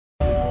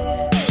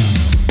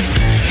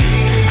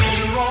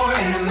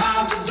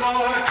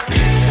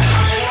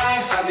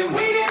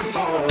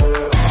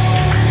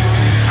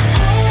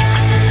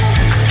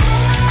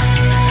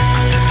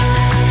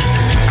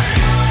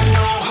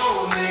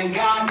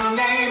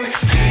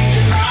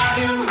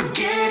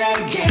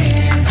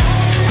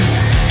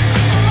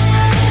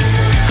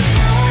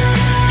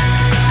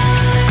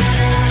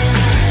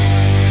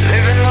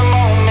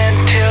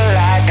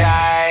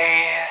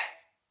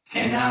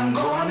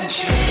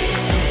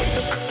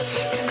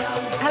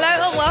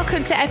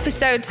welcome to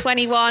episode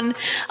 21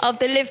 of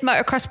the Live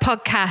Motocross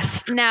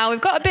podcast. Now, we've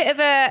got a bit of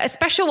a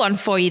special one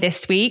for you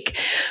this week.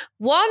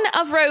 One,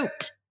 I've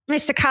wrote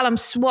Mr. Callum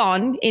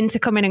Swan into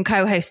coming and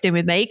co-hosting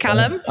with me.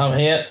 Callum? I'm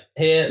here,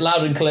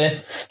 loud and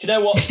clear. Do you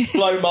know what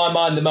blew my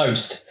mind the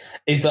most?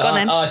 Is that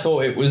I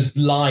thought it was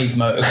live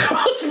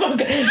motocross.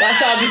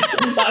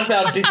 That's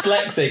how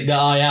dyslexic that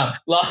I am.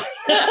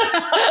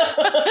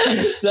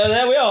 So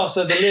there we are.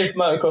 So the Live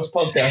Motocross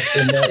podcast.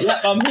 And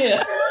yep, I'm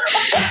here.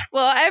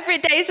 Well, every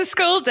day's a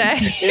school day.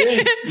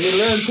 It is. You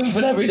learn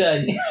something every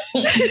day.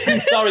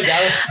 Sorry,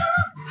 Gareth.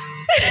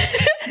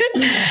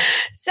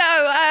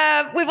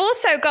 So we've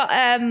also got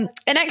an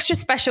extra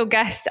special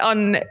guest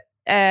on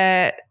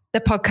the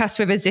podcast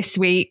with us this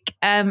week,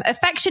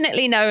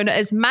 affectionately known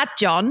as Mad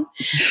John.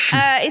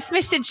 It's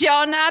Mr.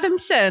 John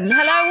Adamson.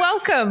 Hello,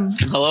 welcome.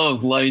 Hello,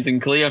 loud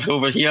and clear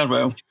over here.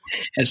 Well,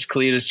 as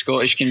clear as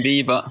Scottish can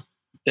be, but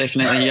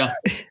definitely here.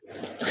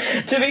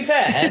 To be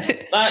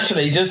fair,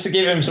 actually, just to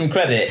give him some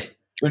credit,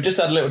 we've just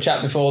had a little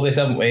chat before this,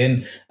 haven't we?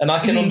 And I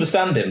can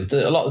understand him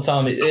a lot of the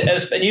time.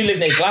 And you live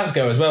near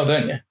Glasgow as well,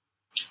 don't you?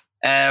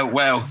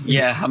 Well,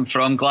 yeah, I'm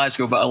from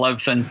Glasgow, but I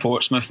live in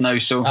Portsmouth now,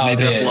 so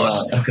maybe I've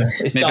lost. Right,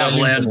 okay. Maybe I've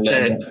learned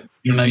to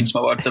pronounce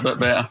my words a bit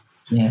better.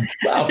 Yeah.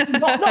 Well,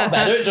 not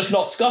better, just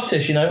not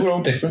Scottish. You know, we're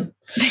all different.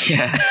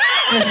 Yeah.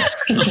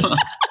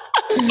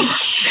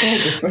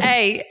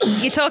 Hey,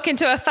 you're talking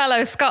to a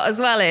fellow Scot as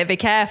well here. Be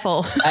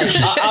careful. Hey,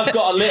 I've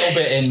got a little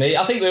bit in me.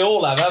 I think we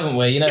all have, haven't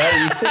we? You know,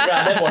 you sit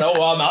around everyone.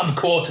 Oh, I'm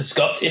quarter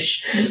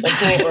Scottish and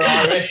quarter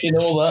Irish and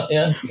all that.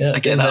 Yeah. I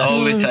get that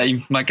all the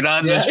time. My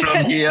gran was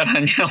from here,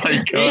 and you're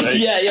like, all right.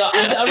 Yeah.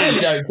 I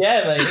really don't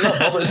care, mate. It's not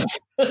bothered.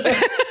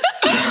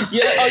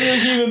 Are you a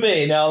human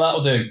being? Now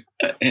that'll do.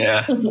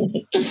 Yeah.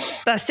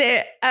 That's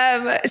it.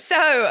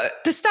 So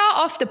to start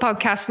off the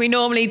podcast, we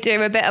normally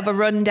do a bit of a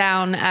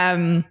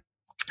rundown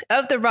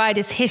of the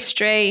riders'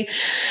 history,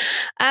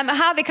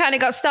 how they kind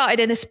of got started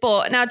in the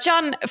sport. Now,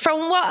 John,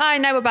 from what I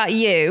know about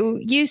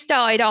you, you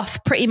started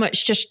off pretty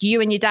much just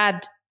you and your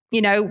dad,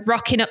 you know,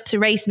 rocking up to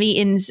race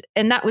meetings,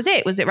 and that was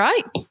it. Was it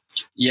right?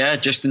 Yeah,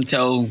 just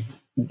until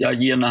a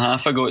year and a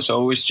half ago, it's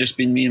always just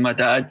been me and my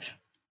dad,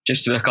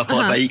 just with a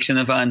couple of bikes in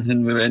a van,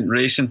 and we went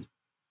racing.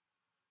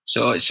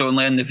 So it's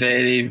only in the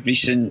very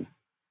recent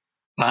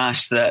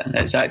past that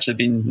it's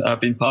actually I've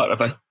been part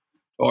of a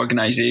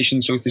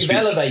organisation, so to speak.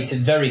 You've elevated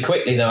very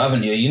quickly though,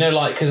 haven't you? You know,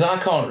 like, because I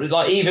can't,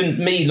 like,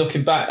 even me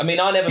looking back, I mean,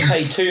 I never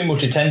paid too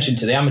much attention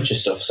to the amateur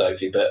stuff,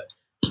 Sophie, but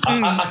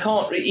I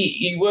can't,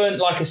 you weren't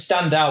like a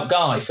standout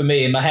guy for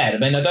me in my head. I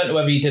mean, I don't know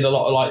whether you did a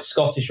lot of like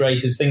Scottish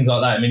races, things like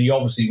that. I mean, you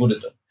obviously would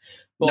have done.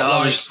 But no,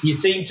 like, you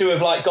seem to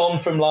have like gone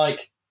from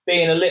like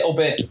being a little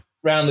bit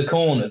round the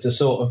corner to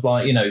sort of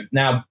like, you know,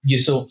 now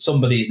you're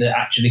somebody that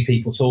actually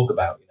people talk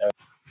about, you know.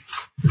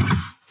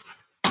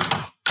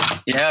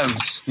 Yeah,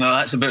 well,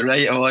 that's about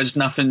right. It was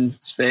nothing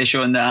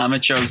special in the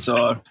amateurs,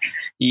 or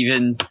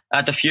even I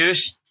had a few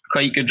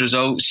quite good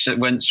results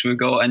once we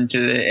got into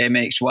the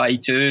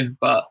MXY2,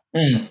 but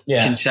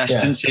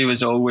consistency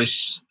was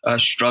always a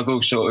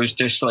struggle. So it was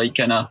just like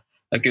kind of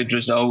a good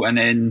result and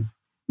then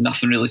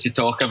nothing really to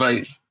talk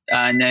about.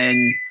 And then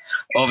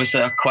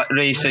obviously I quit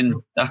racing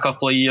a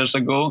couple of years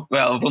ago.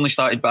 Well, I've only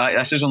started back.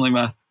 This is only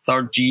my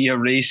third year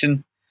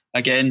racing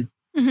again.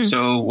 Mm-hmm.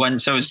 So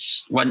once I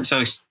was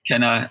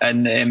kind of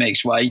in the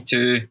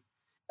MXY2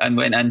 and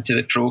went into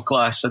the pro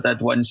class, I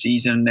did one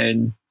season,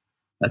 then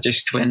I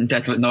just went and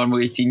did what normal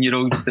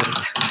 18-year-olds did.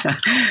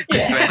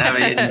 Just went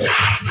away and,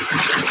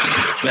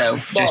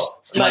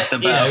 just lived a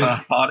bit of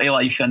a party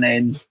life, and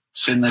then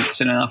soon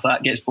enough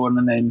that gets born,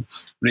 and then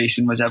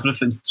racing was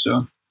everything.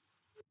 So.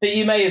 But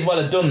you may as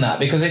well have done that,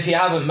 because if you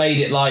haven't made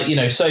it, like, you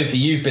know, Sophie,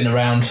 you've been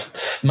around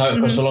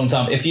motocross for a long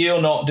time. If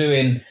you're not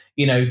doing,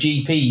 you know,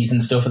 GPs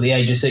and stuff at the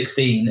age of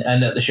 16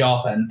 and at the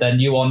sharp end, then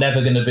you are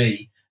never going to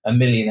be a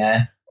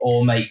millionaire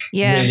or make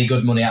really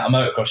good money out of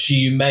motocross. So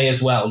you may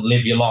as well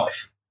live your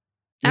life.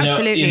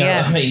 Absolutely, you know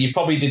what I mean? You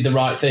probably did the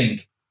right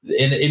thing.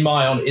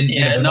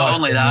 Not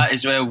only that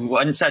as well.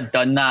 Once I'd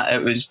done that,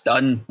 it was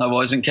done. I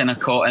wasn't kind of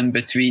caught in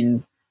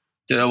between.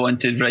 Do I want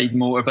to ride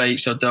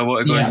motorbikes or do I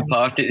want to go and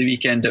party at the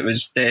weekend? It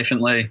was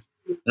definitely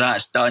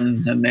that's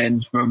done, and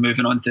then we're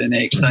moving on to the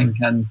next thing,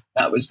 and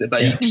that was the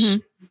bikes. Mm-hmm.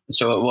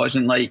 So it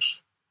wasn't like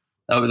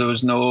there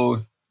was no,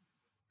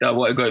 do I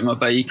want to go out my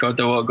bike or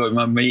do I want to go with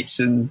my mates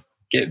and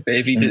get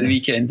bevied at the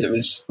weekend? It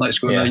was let's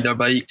go and ride our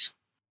bikes.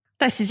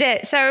 This is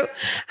it. So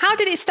how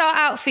did it start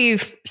out for you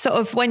sort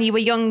of when you were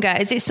younger?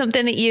 Is it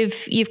something that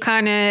you've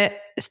kind of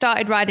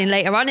started riding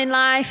later on in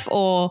life,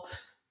 or?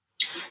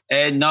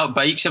 No,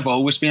 bikes have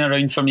always been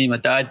around for me. My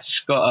dad's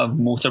got a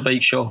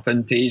motorbike shop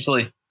in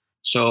Paisley.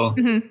 So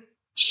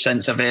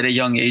since a very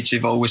young age,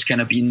 they've always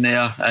kind of been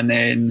there. And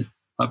then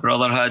my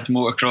brother had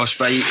motocross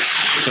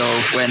bikes.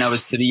 So when I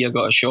was 3, I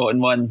got a shot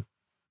in one.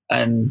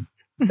 And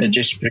it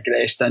just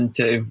progressed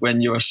into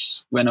when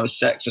I was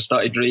 6, I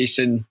started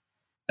racing.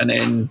 And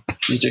then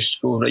you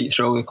just go right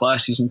through all the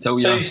classes until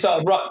you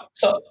started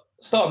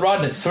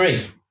riding at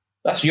 3.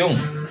 That's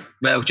young.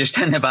 Well, just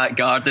in the back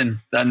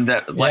garden, and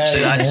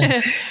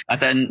literally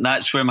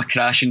that's where my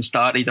crashing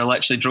started. I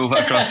literally drove it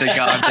across the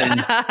garden,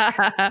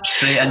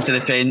 straight into the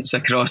fence,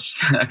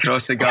 across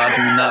the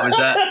garden, and that was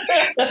it.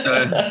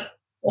 So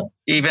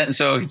even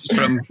so,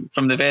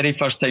 from the very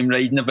first time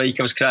riding a bike,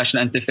 I was crashing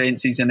into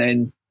fences, and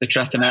then the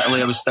trip in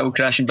Italy, I was still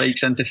crashing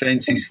bikes into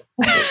fences.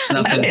 It's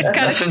nothing. It's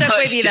kind of stuck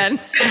with you then.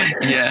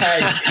 Yeah.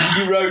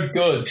 Hey, you rode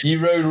good. You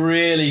rode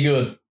really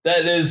good.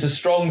 There's a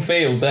strong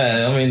field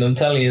there. I mean, I'm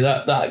telling you,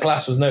 that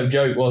class was no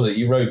joke, was it?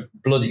 You rode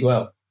bloody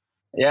well.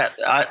 Yeah,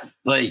 I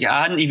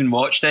hadn't even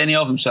watched any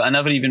of them, so I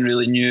never even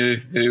really knew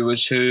who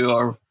was who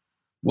or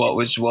what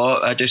was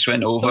what. I just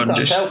went over and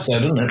just helps, though,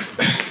 doesn't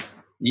it?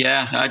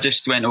 Yeah, I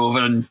just went over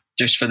and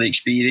just for the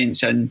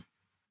experience, and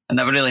I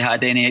never really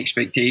had any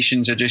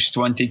expectations. I just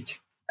wanted,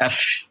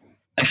 if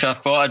I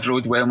thought I'd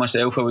rode well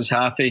myself, I was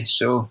happy.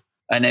 So,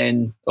 and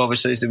then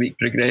obviously as the week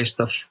progressed,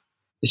 the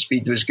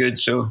speed was good.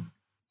 So,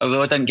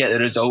 although I didn't get the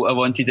result I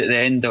wanted at the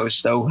end, I was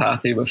still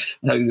happy with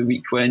how the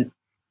week went.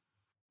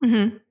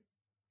 Mm-hmm.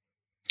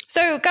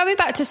 So going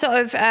back to sort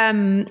of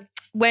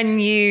when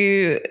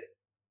you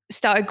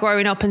started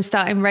growing up and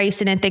starting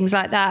racing and things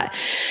like that,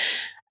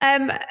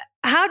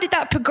 how did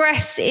that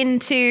progress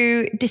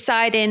into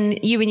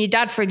deciding, you and your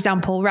dad, for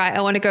example, right,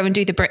 I want to go and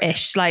do the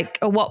British? Like,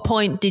 at what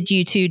point did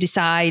you two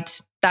decide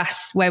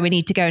that's where we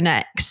need to go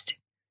next?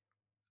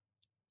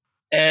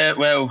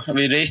 Well,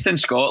 we raced in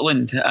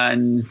Scotland,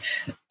 and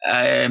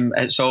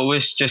it's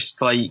always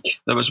just like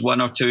there was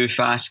one or two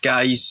fast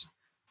guys,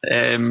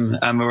 and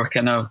we were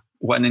kind of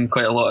winning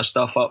quite a lot of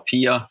stuff up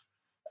here.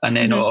 And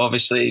then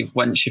obviously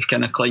once you've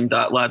kind of climbed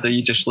that ladder,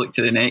 you just look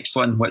to the next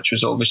one, which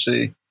was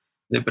obviously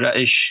the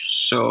British.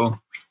 So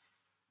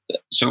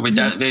we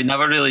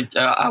never really,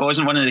 I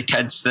wasn't one of the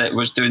kids that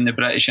was doing the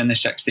British in the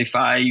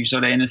 65s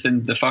or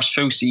anything. The first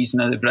full season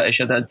of the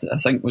British I did, I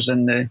think, was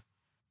in the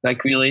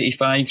big wheel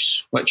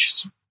 85s,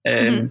 which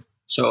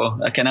so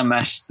I kind of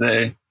missed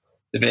the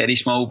very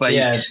small bikes.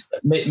 Yeah,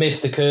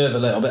 missed the curve a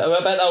little bit.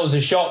 I bet that was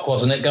a shock,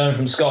 wasn't it, going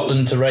from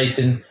Scotland to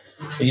racing,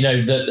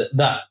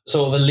 that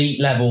sort of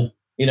elite level,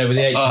 with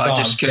the 85s. I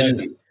just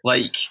couldn't,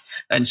 like,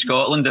 in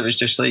Scotland, it was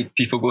just like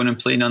people going and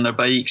playing on their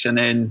bikes, and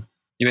then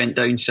you went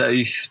down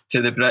south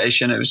to the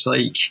British, and it was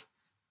like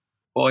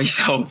boys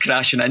all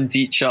crashing into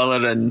each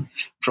other and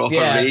proper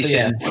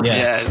racing.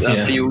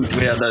 The field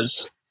where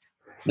there's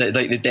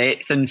the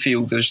depth in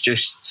field was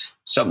just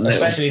something.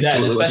 Especially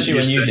then, especially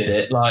when you did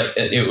it, like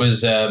it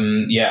was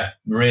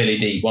really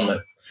deep, wasn't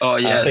it? Oh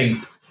yeah, I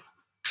think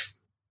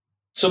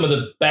some of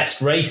the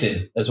best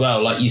racing as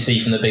well, like you see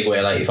from the big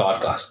wheel 85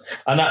 class,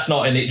 and that's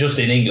not just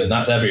in England,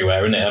 that's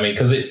everywhere, isn't it? I mean,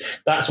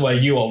 because that's where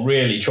you are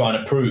really trying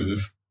to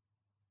prove.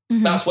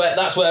 That's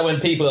where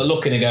when people are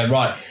looking and going,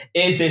 right,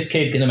 is this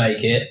kid going to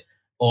make it,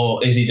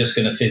 or is he just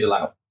going to fizzle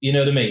out? You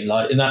know what I mean?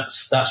 Like, and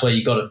that's where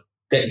you got to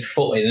get your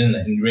foot in, isn't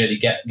it, and really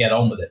get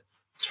on with it.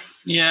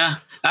 Yeah,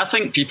 I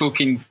think people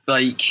can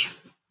like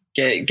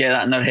get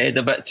that in their head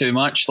a bit too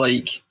much.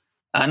 Like,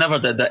 I never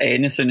did that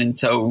anything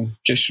until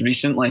just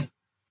recently.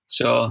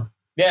 So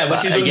yeah,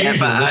 which is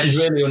unusual. Which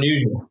is really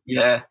unusual.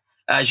 Yeah,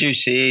 as you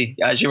say,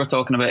 as you were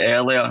talking about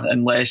earlier,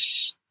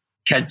 unless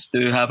kids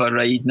do have a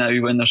ride now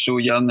when they're so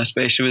young,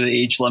 especially with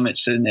the age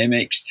limits in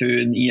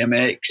MX2 and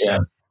EMX,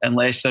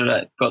 unless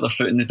they're got their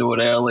foot in the door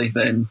early,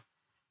 then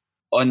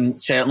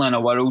certainly on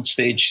a world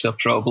stage, they're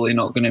probably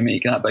not going to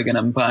make that big an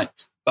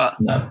impact. But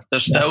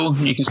there's still,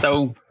 you can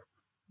still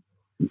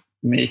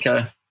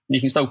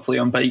play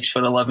on bikes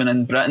for a living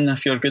in Britain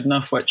if you're good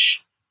enough,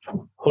 which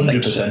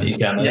 100% you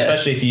can,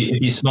 especially if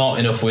you're smart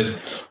enough with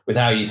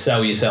how you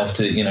sell yourself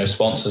to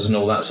sponsors and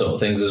all that sort of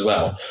things as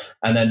well,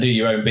 and then do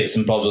your own bits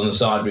and bobs on the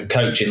side with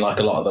coaching, like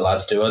a lot of the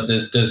lads do.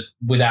 There's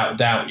without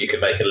doubt you can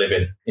make a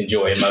living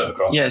enjoying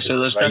motocross. Yeah, so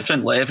there's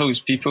different levels.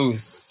 People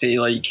say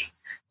like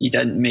you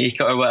didn't make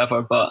it or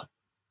whatever, but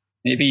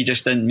maybe you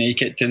just didn't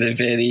make it to the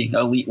very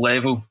elite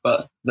level.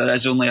 But there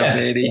is only a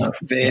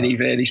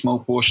very small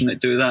portion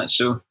that do that.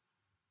 So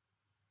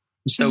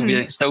still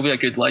be a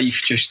good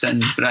life just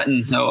in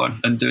Britain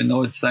and doing the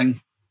odd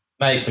thing.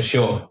 Mate, for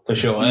sure.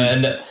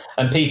 And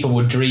people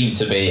would dream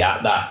to be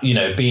at that,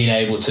 being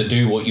able to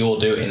do what you're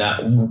doing at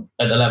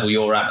the level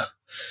you're at.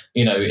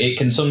 It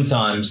can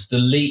sometimes, the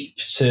leap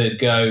to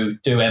go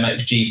do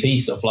MXGP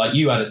stuff, like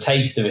you had a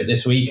taste of it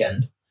this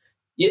weekend.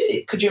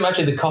 Could you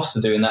imagine the cost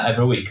of doing that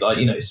every week? Like,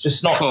 it's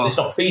just not, it's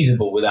not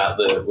feasible without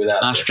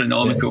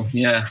astronomical.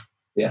 Yeah.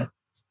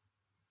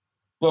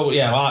 Well,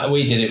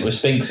 we did it with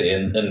Spinksy,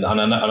 and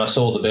I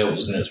saw the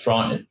bills, and it was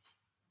frightening.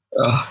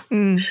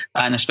 And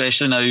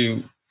especially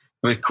now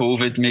with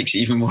COVID, makes it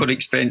even more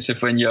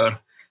expensive when you're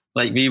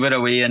like, we were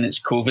away and it's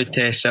COVID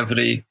tests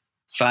every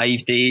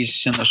 5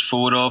 days, and there's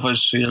 4 of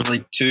us, so you're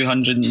like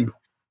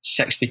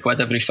 260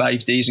 quid every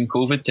 5 days in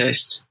COVID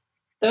tests.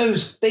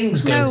 Those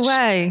things go. No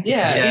way.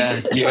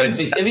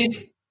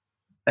 It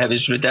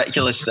was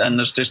ridiculous, and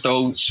there's just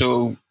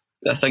also,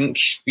 I think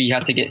we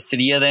had to get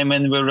 3 of them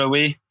when we were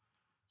away.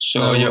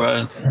 So you're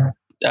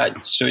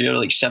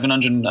like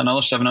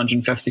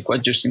 750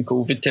 quid just in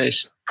COVID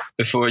tests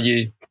before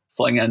you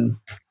fling in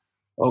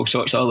all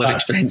sorts of other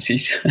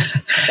expenses.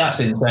 That's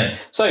insane.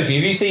 Sophie,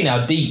 have you seen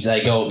how deep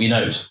they go up your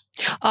nose?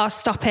 Oh,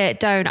 stop it.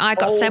 Don't. I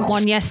got sent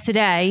one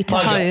yesterday to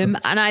home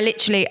and I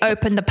literally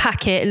opened the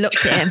packet,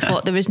 looked at it and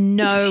thought there was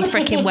no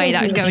freaking way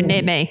that was going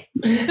near me.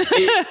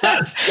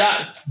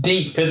 That's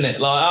deep, isn't it?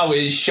 Like,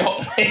 it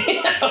shocked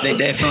me.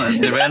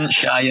 They weren't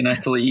shy in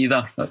Italy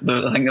either. I think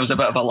there was a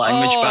bit of a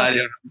language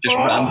barrier. Just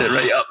rammed it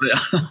right up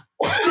there.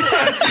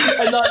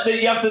 And like,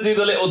 you have to do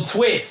the little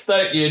twist,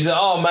 don't you?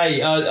 Oh,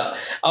 mate, I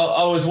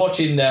was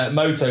watching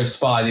Moto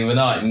Spy the other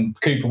night, and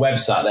Cooper Webb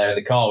sat there in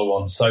the car with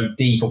one so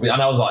deep up, and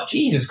I was like,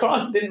 Jesus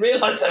Christ, I didn't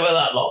realise they were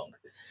that long.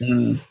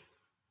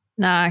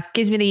 Nah,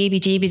 gives me the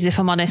EBGBs if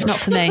I'm honest. Not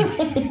for me.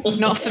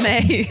 Not for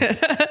me.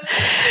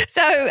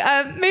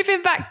 So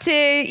moving back to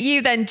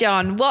you then,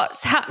 John,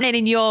 what's happening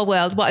in your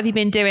world? What have you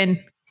been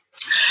doing?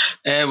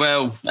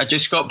 Well, I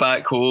just got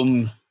back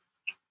home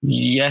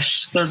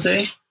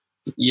yesterday.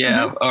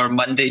 Or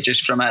Monday,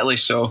 just from Italy,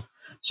 so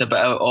it's a bit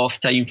of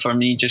off time for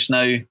me just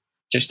now,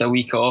 just a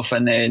week off,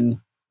 and then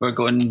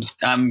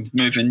I'm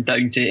moving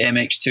down to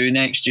MX2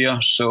 next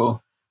year,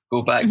 so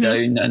go back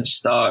down and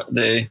start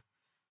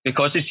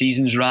because the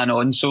season's ran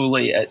on so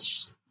late,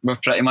 we're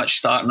pretty much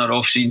starting our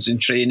off-season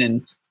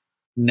training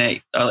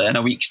in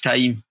a week's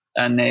time,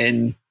 and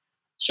then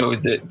so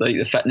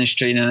the fitness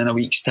training in a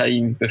week's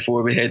time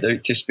before we head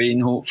out to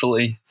Spain,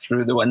 hopefully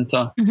through the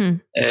winter.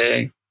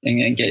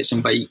 And get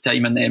some bike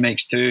time in the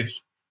MX2.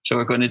 So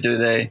we're going to do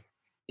the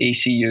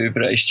ACU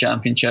British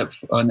Championship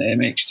on the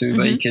MX2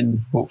 bike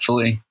and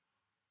hopefully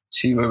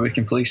see where we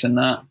can place in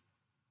that.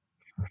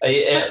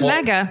 That's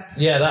mega.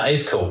 Yeah, that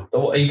is cool.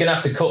 Are you going to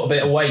have to cut a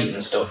bit of weight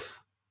and stuff?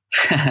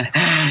 What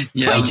are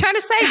you trying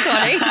to say,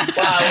 Sonny?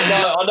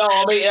 Well, no,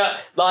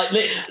 I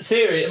mean,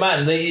 seriously,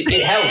 man, it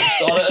helps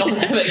on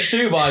the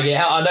MX2 bike.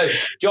 I know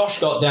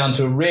Josh got down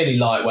to a really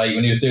lightweight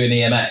when he was doing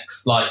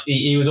EMX. Like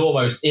he was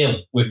almost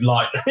ill with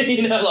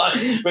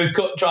with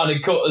trying to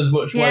cut as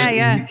much weight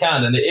as you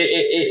can, and it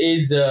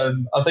is.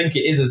 I think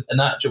it is a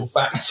natural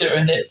factor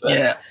in it.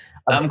 But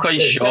I'm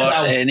quite short.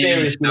 How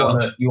serious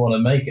you want to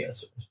make it?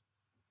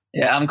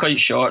 Yeah, I'm quite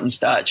short in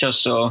stature,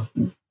 so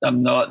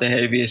I'm not the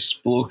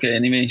heaviest bloke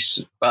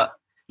anyways. But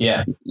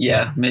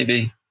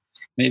maybe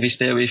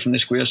stay away from the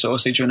square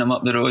sausage when I'm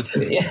up the road.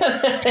 God,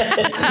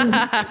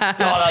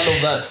 I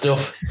love that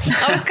stuff.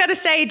 I was going to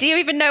say, do you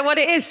even know what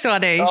it is,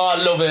 Swanee? Oh,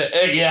 I love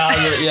it.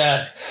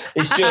 Yeah.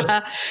 It's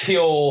just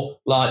pure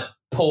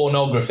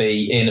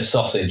pornography in a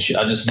sausage.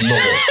 I just love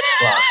it.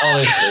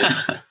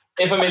 Honestly.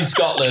 If I'm in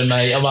Scotland,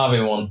 mate, I'm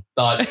having one.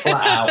 Flat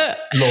out. Love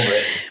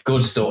it.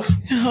 Good stuff.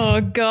 Oh,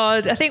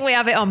 God. I think we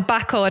have it on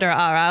back order at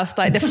our house.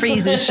 The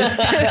freezer's just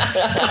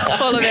stuck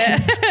full of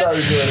it. So good,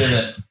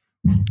 isn't it?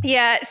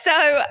 Yeah. So,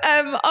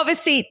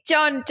 obviously,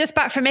 John, just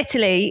back from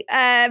Italy,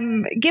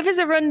 give us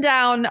a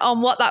rundown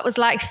on what that was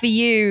like for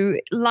you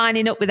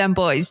lining up with them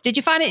boys. Did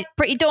you find it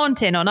pretty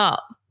daunting or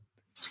not?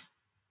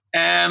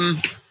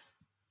 I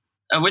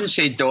wouldn't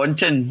say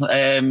daunting.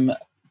 To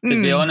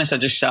be honest, I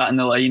just sat in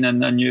the line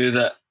and I knew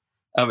that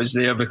I was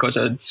there because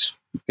of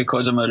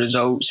my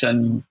results,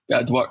 and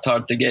I'd worked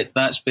hard to get to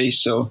that space.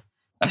 So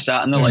I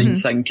sat in the line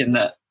thinking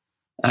that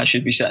I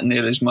should be sitting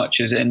there as much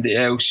as anybody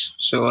else.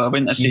 So I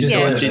wouldn't have said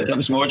daunted. I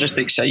was more just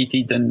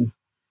excited and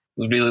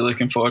really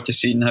looking forward to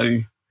seeing how.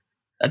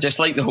 I just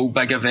like the whole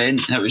big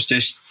event. It was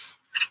just,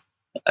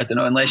 I don't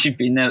know, unless you've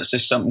been there, it's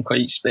just something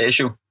quite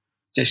special.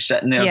 Just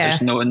sitting there,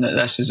 just knowing that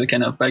this is a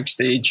kind of big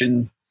stage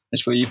and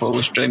it's where you've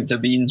always dreamt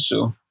of being.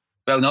 So,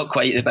 well, not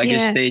quite the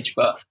biggest stage,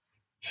 but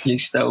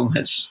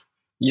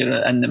you're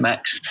in the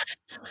mix.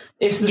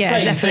 It's the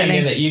same thing,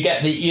 isn't it? You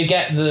get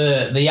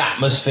the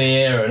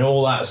atmosphere and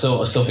all that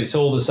sort of stuff. It's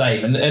all the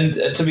same.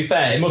 And to be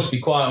fair, it must be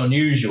quite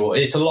unusual.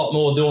 It's a lot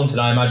more daunting,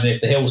 I imagine,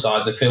 if the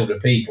hillsides are filled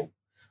with people.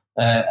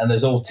 And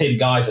there's all Tim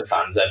Geiser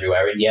fans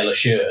everywhere in yellow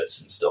shirts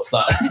and stuff.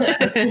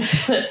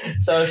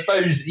 So I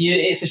suppose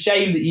it's a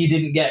shame that you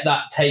didn't get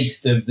that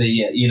taste of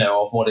the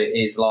of what it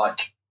is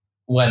like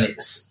when it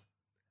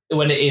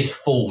is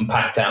full and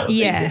packed out with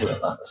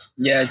people.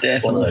 Yeah,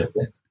 definitely.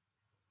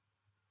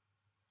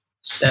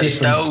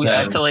 Still,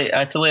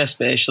 Italy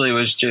especially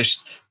was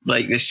just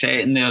like the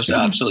setting there was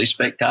absolutely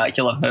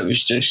spectacular. It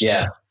was just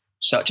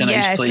such a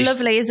nice place. Yeah, it's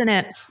lovely, isn't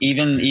it?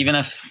 Even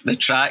if the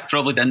track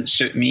probably didn't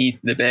suit me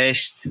the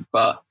best,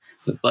 but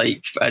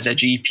like as a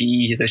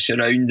GP, the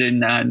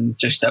surrounding and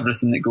just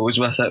everything that goes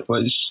with it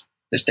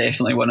it's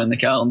definitely one on the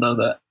calendar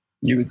that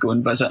you would go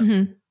and visit.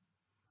 Mm-hmm.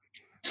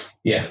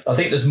 Yeah, I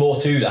think there's more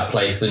to that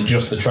place than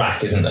just the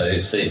track, isn't there?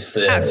 It's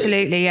the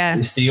absolutely,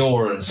 it's the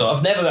aura, and so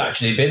I've never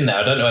actually been there.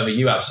 I don't know whether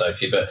you have,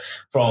 Sophie, but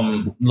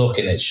from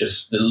looking, it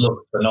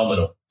looked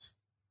phenomenal.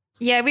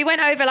 Yeah, we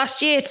went over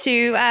last year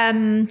to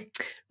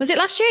was it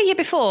last year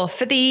before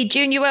for the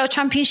Junior World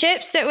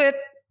Championships that were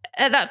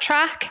at that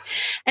track,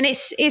 and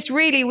it's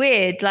really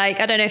weird. Like,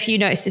 I don't know if you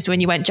noticed this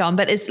when you went, John,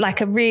 but it's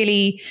like a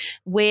really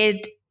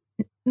weird,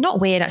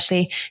 not weird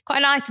actually, quite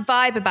a nice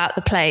vibe about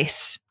the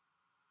place.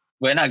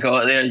 When I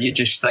got there, you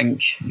just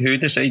think, who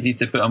decided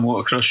to put a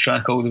motocross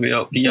track all the way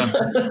up here?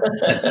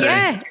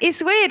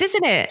 It's weird,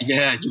 isn't it?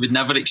 Yeah, you would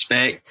never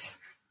expect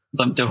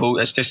them to hold.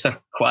 It's just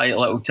a quiet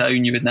little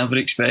town. You would never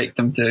expect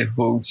them to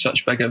hold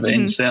such big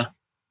events there.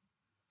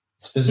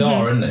 It's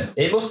bizarre, isn't it?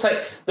 It must take.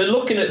 They're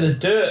looking at the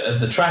dirt of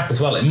the track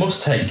as well. It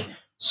must take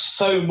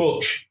so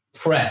much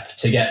prep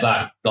to get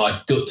that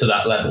like gut to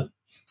that level.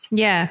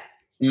 Yeah.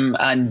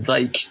 And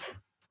like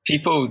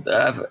people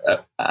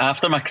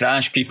after my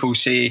crash, people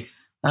say,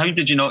 "How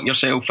did you knock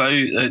yourself out?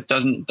 It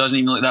doesn't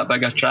even look that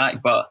big a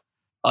track." But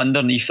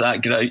underneath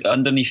that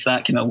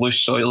kind of loose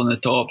soil on the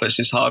top, it's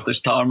as hard as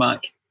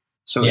tarmac.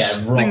 So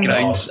the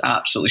ground's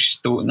absolutely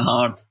stone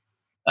hard,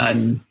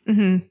 and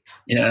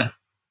yeah.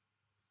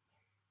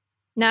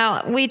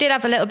 Now, we did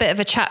have a little bit of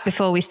a chat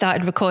before we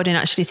started recording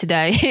actually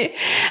today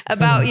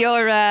about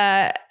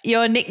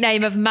your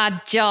nickname of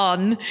Mad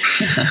John.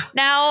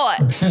 Now,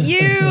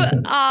 you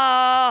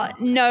are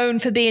known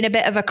for being a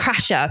bit of a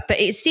crasher, but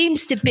it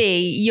seems to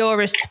be your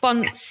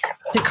response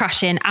to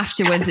crashing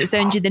afterwards that's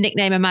earned you the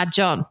nickname of Mad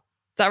John. Is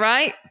that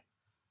right?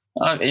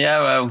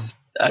 Yeah, well,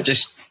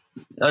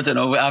 I don't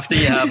know, after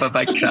you have a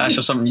big crash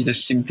or something, you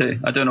just seem to,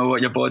 I don't know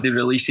what your body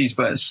releases,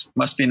 but it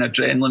must be an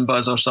adrenaline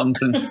buzz or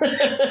something.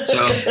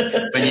 So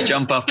when you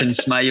jump up and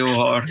smile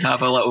or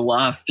have a little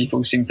laugh,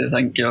 people seem to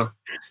think you're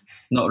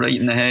not right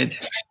in the head.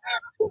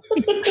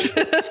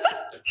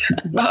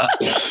 But,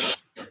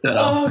 don't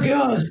know. Oh,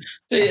 God.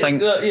 I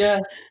think, yeah.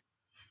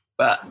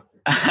 But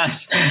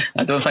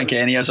I don't think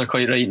any of us are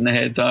quite right in the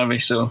head, are we?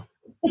 So...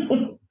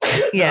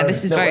 Yeah,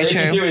 this is very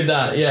true. You're doing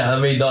that, yeah. I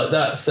mean, like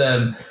that's.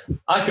 I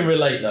can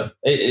relate though.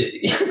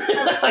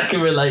 I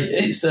can relate.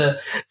 It's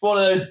one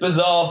of those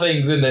bizarre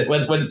things, isn't it?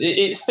 When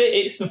it's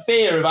the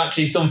fear of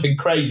actually something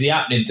crazy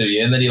happening to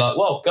you, and then you're like,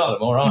 "Well, God,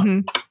 I'm all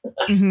right."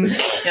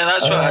 Yeah,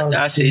 that's what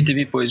I say to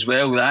people as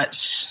well.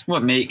 That's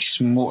what makes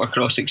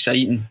motocross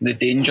exciting. The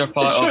danger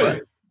part of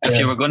it. If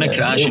you were going to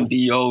crash and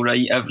be all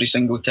right every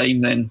single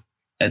time, then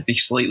it'd be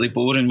slightly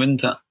boring,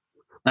 wouldn't it?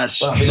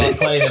 That'd be like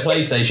playing a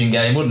PlayStation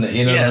game, wouldn't it?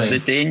 You know what I mean? The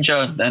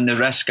danger and the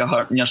risk of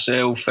hurting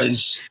yourself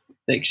is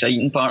the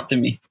exciting part to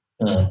me.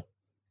 I've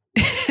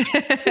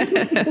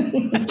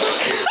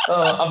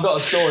got a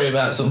story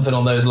about something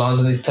on those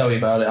lines. I need to tell you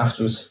about it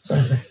afterwards. So.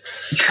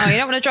 Oh, you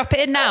don't want to drop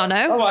it in now,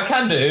 no? Oh, I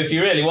can do if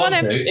you really want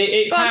to.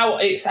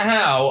 It's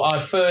how I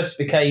first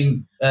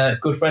became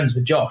good friends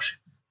with Josh.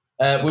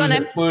 We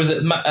was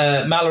at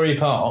Mallory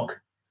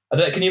Park.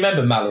 Can you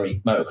remember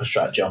Mallory Motocross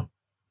track, John?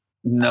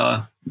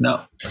 No.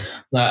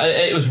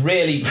 It was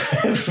really,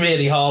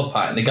 really hard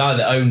packed. And the guy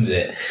that owns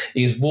it,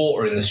 he was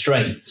water in the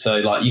straight.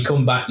 So like you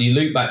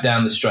loop back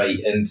down the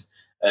straight and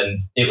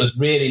it was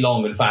really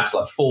long and fast,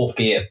 like fourth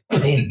gear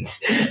pinned.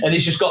 And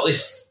he's just got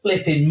this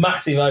flipping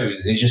massive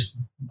hose and he's just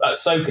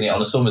soaking it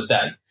on a summer's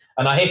day.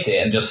 And I hit it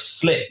and just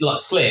slipped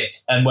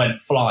and went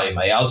flying,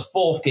 mate. I was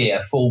fourth gear,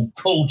 full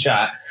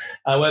chat.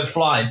 I went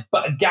flying,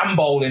 but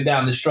gambolling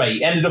down the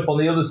straight, ended up on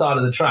the other side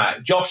of the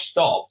track. Josh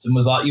stopped and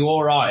was like, "You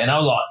all right?" And I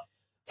was like,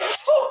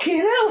 "Fucking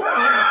hell."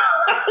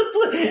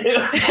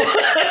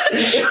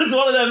 It was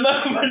one of them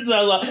moments I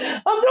was like,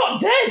 "I'm not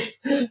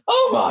dead.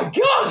 Oh my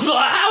God."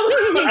 Like, how?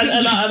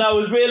 And I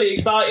was really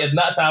excited. And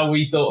that's how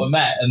we sort of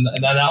met. And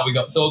then how we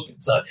got talking.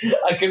 So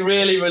I can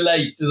really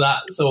relate to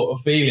that sort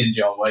of feeling,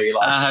 John, where you're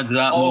like, I had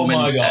that moment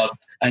my God.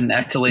 In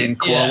Italy in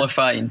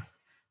qualifying. Yeah.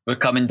 We're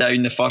coming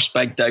down the first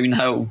big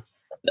downhill.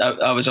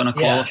 I was on a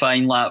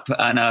qualifying lap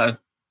and I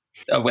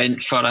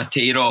went for a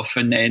tear off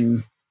and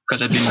then,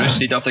 because I'd been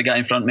roosted off the guy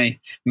in front of me,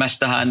 missed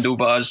the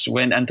handlebars,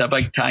 went into a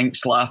big tank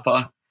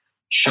slapper,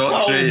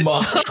 shot through.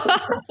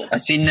 I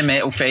seen the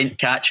metal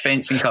catch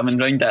fencing coming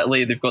round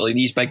Italy. They've got like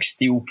these big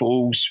steel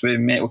poles with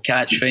metal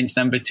catch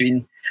fencing in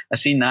between. I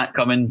seen that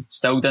coming,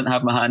 still didn't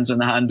have my hands on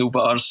the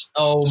handlebars.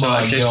 God. So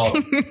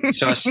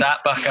I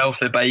sat back off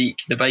the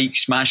bike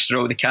smashed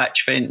through all the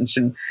catch fence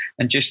and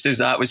just as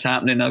that was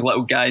happening, a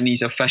little guy and a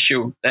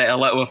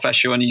little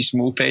official on his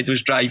moped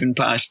was driving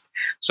past.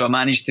 So I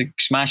managed to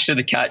smash through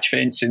the catch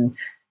fence and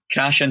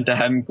crash into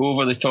him, go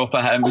over the top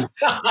of him,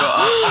 got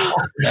up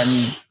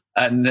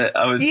and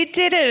I was... You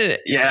did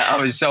it! Yeah,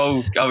 I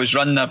was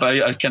running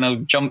about, I kind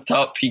of jumped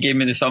up, he gave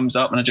me the thumbs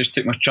up and I just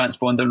took my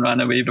transponder and ran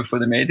away before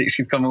the medics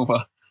could come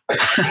over.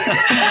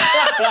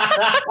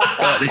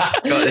 got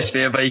the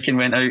spare bike and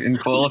went out in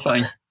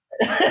qualifying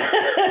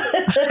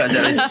because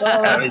it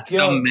was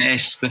some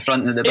mess the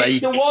front of the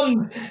bike.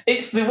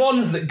 It's the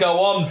ones that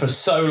go on for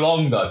so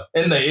long though,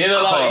 isn't it? You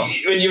know,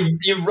 like when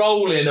you're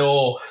rolling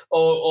or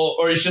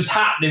it's just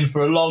happening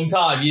for a long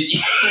time.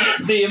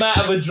 The amount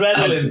of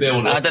adrenaline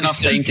building. I had enough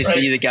time to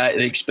see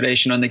the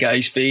expression on the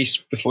guy's face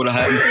before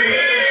I hit him.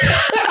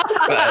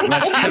 But it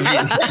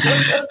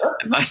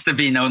must have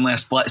been only a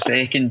split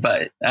second,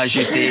 but as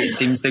you say, it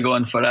seems to go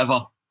on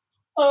forever.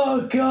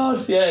 Oh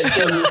God, yeah,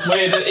 it's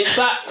weird.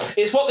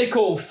 It's what they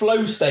call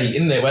flow state,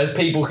 isn't it? Where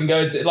people can go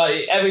into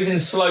like everything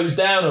slows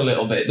down a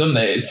little bit, doesn't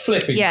it? It's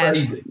flipping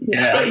crazy.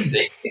 Yeah.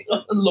 Crazy.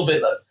 I love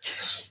it though.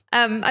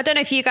 I don't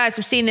know if you guys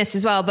have seen this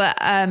as well, but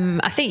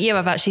I think you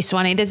have actually,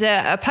 Swanee. There's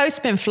a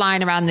post been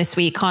flying around this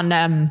week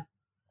on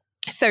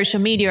social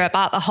media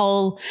about the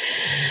whole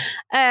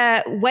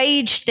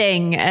wage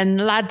thing and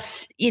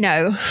lads, you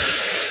know,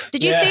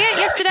 Did you see it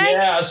yesterday?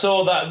 Yeah, I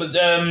saw that. But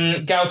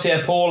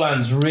Gautier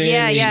Paulhan's really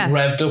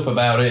revved up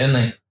about it,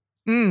 isn't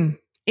he?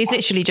 He's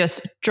literally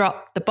just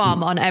dropped the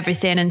bomb on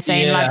everything and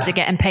saying lads are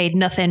getting paid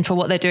nothing for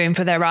what they're doing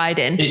for their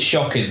riding. It's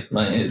shocking,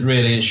 mate. It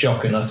really is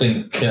shocking. I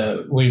think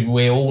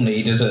we all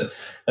need as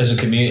a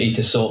community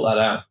to sort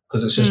that out,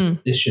 because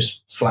it's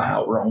just flat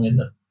out wrong, isn't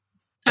it?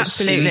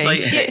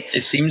 Absolutely.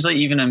 It seems like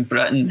even in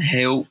Britain,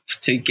 help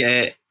to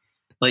get,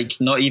 like,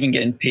 not even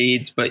getting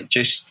paid, but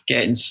just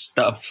getting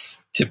stuff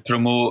to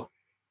promote,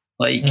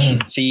 like,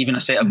 say even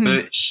a set of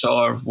boots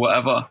or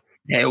whatever,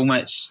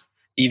 helmets,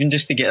 even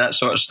just to get that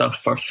sort of stuff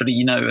for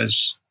free now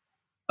is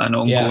an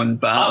ongoing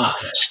battle.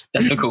 It's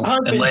difficult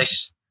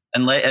unless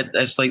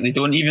it's like they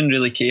don't even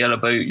really care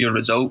about your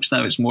results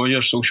now. It's more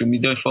your social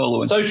media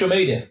following. Social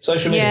media.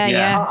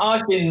 Yeah.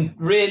 I've been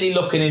really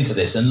looking into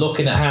this and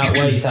looking at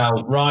ways how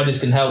riders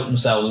can help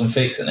themselves and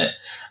fixing it.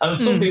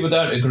 And some people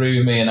don't agree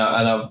with me, and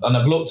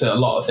I've looked at a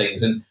lot of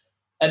things, and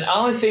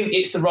I think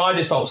it's the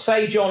rider's fault.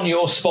 Say, John,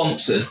 you're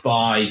sponsored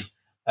by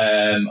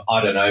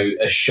I don't know,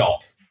 a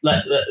shop.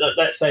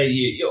 Let's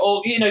say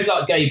or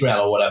like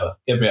Gabriel or whatever.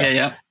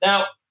 Yeah.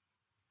 Now,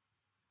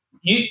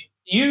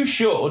 you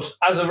should,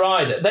 as a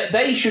rider,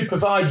 they should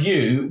provide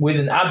you with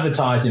an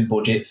advertising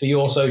budget for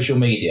your social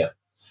media.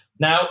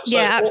 Now,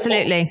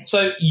 absolutely.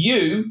 So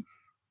you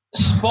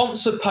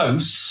sponsor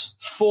posts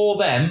for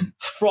them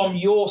from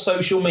your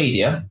social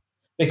media,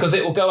 because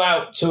it will go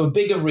out to a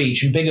bigger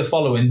reach and bigger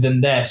following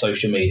than their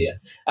social media.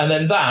 And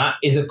then that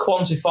is a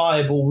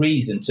quantifiable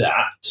reason to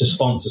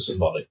sponsor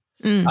somebody.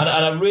 And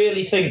I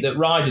really think that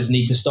riders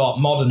need to start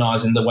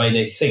modernising the way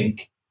they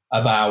think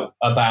about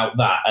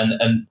that,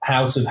 and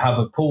how to have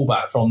a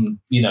pullback from,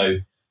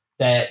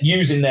 they're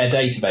using their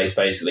database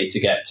basically to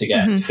get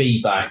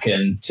feedback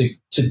and to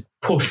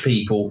push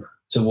people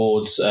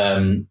towards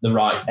the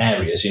right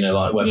areas,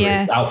 like whether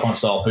it's Alpine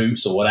style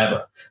boots or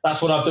whatever.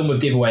 That's what I've done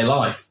with Giveaway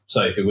Life,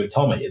 Sophie, with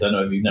Tommy. I don't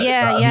know if you know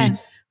that.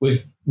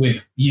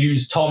 We've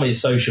used Tommy's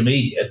social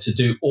media to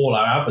do all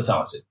our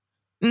advertising.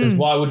 Because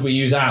why would we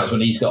use ours when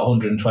he's got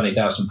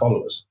 120,000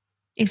 followers?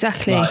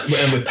 Exactly.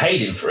 And we've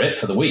paid him for it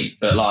for the week.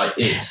 But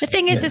it's... The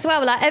thing is as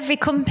well, like every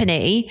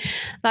company,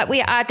 like we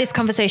had this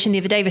conversation the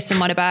other day with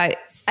someone about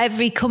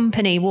every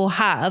company will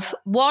have,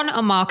 one,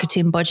 a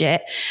marketing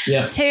budget,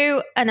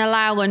 two, an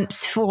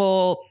allowance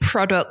for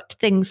product,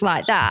 things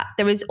like that.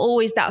 There is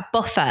always that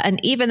buffer.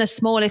 And even the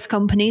smallest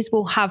companies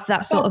will have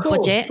that sort of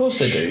budget. Of course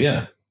they do,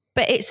 yeah.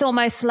 But it's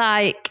almost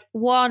like,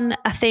 one,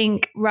 I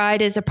think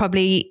riders are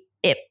probably,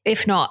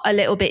 if not a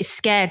little bit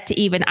scared to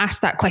even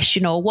ask that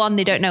question, or one,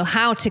 they don't know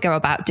how to go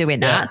about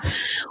doing that,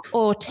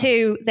 or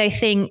two, they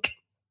think,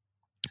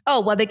 oh,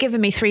 well, they're giving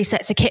me 3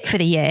 sets of kit for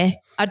the year.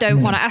 I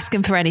don't want to ask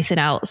them for anything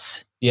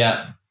else.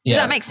 Yeah. Does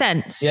that make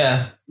sense?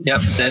 Yeah.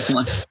 Yep,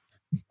 definitely.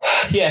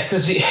 Yeah,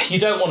 because you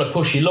don't want to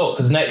push your luck,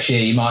 because next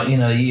year you might,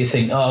 you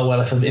think, oh, well,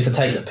 if I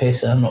take the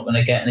piss, I'm not going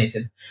to get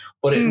anything.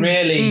 But it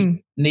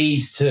really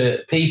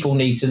people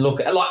need to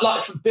look at,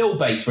 like for Bill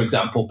Bates, for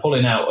example,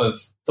 pulling out of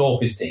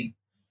Thorpe's team.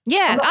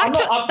 Yeah,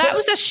 that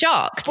was a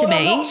shock to me.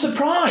 I'm not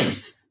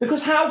surprised,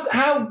 because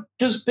how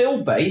does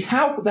Bill Bates,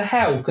 how the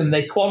hell can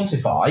they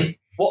quantify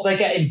what they're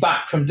getting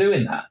back from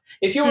doing that?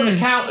 If you're an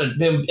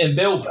accountant in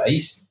Bill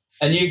Bates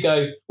and you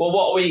go, well,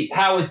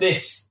 how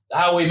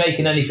are we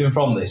making anything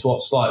from this?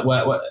 What's like,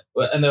 where?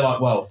 And they're like,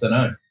 well, don't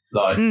know.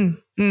 Like,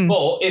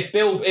 but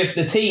if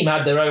the team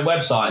had their own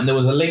website and there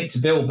was a link to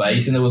Bill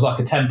Base and there was like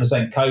a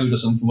 10% code or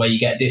something where you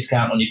get a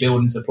discount on your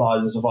building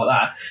supplies and stuff like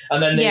that,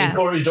 and then they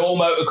encouraged all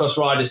motocross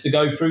riders to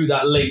go through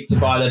that link to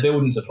buy their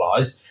building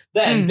supplies,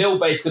 then Bill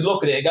Base could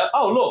look at it and go,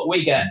 oh, look,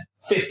 we get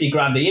 50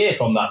 grand a year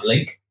from that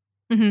link.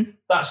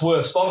 That's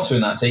worth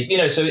sponsoring that team.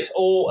 So it's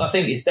all, I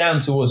think it's down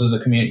to us as a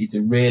community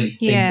to really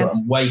think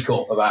and wake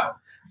up about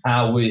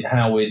how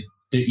we're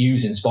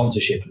using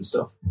sponsorship and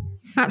stuff.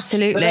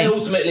 Absolutely. But then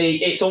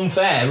ultimately it's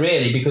unfair,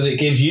 really, because it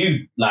gives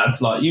you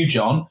lads like you,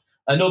 John,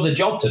 another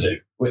job to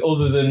do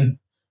other than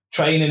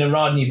training and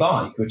riding your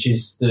bike, which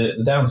is the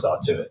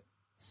downside to it.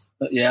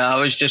 Yeah, I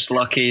was just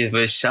lucky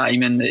with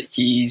Simon that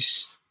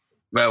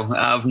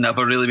I've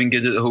never really been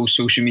good at the whole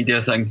social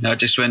media thing. I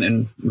just went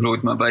and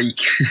rode my bike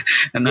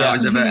and that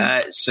was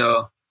about it.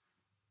 So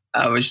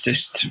I was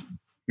just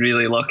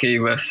really lucky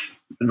with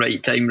the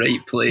right time,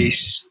 right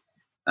place,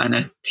 and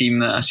a team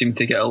that I seem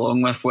to get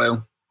along with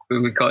well.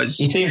 Because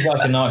he seems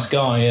like a nice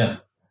guy,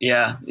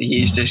 yeah,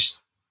 he's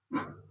just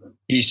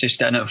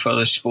in it for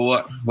the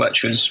sport,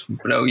 which was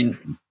brilliant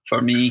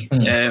for me.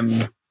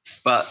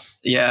 But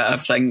yeah, I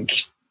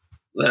think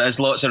there is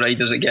lots of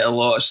riders that get a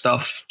lot of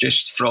stuff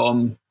just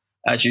from,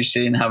 as you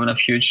say, having a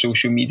huge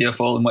social media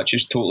following, which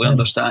is totally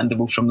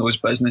understandable from those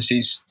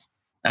businesses,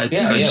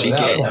 because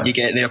you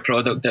get their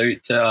product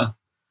out to a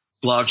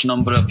large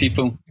number of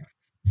people.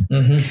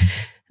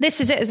 This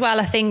is it as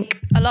well. I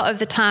think a lot of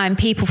the time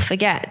people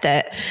forget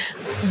that,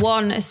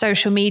 one,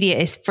 social media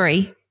is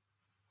free.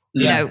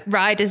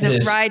 Riders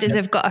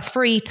have got a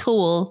free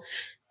tool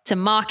to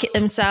market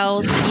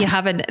themselves. You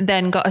haven't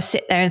then got to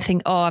sit there and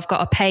think, oh, I've got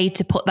to pay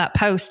to put that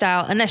post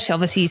out, unless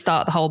obviously you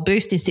start the whole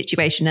boosting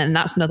situation, and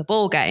that's another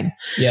ball game.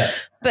 Yeah.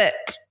 But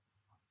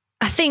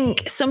I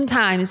think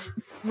sometimes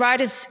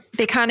riders,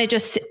 they kind of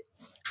just,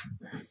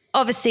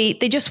 obviously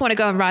they just want to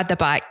go and ride the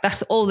bike.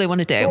 That's all they want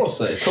to do. Of course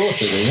they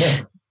do,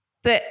 yeah.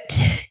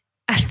 But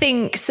I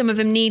think some of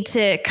them need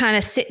to kind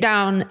of sit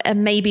down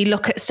and maybe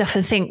look at stuff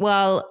and think,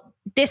 well,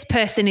 this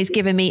person is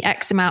giving me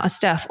X amount of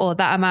stuff or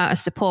that amount of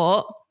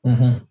support.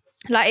 Mm-hmm.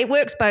 Like it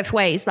works both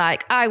ways.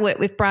 Like I work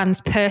with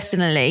brands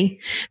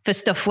personally for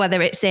stuff,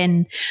 whether it's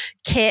in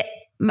kit,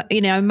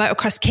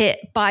 motocross kit,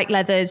 bike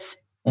leathers,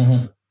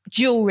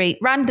 jewelry,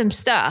 random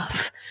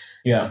stuff.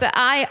 Yeah. But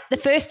the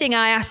first thing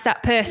I ask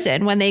that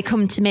person when they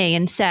come to me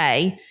and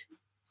say,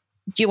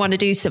 do you want to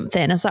do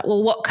something? I was like,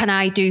 well, what can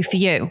I do for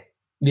you?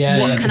 Yeah.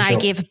 What can I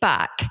give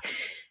back?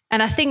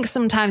 And I think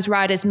sometimes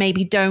riders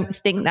maybe don't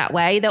think that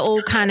way. They're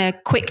all kind of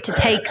quick to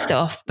take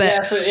stuff,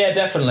 but yeah,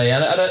 definitely.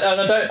 And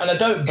I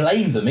don't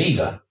blame them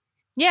either.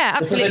 Yeah,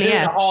 absolutely.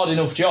 They're doing a hard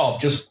enough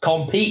job just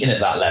competing at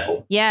that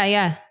level.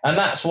 Yeah. And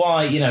that's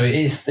why, it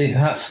is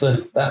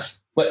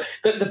but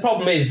the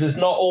problem is there's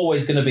not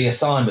always going to be a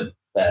Simon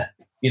there.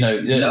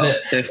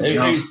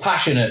 Who's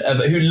passionate,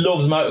 who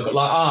loves motocross.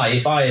 Like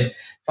if I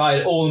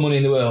had all the money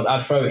in the world,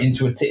 I'd throw it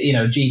into a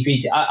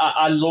GP.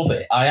 I love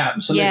it. I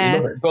absolutely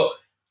love it. But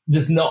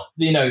there's not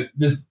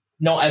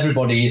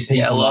everybody is people.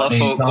 Yeah, a lot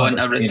like of folk want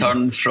a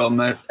return from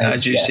it.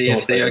 As you say,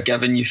 if they are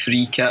giving you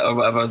free kit or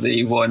whatever,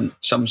 they want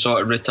some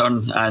sort of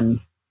return.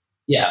 And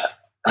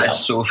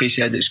as Sophie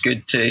said, it's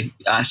good to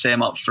ask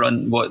them up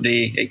front what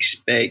they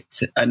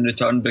expect in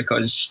return,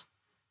 because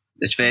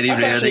it's very rare.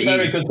 That's actually a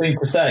very good thing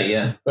to say,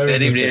 yeah.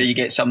 Very rare you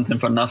get something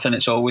for nothing.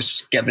 It's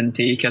always give and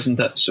take, isn't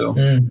it? So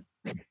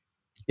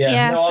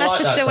Yeah, that's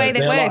just the way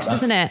that works,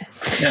 isn't it?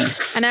 Yeah.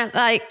 And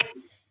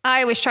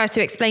I always try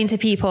to explain to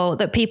people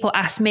that people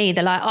ask me,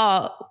 they're like,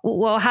 oh,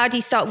 well, how do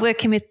you start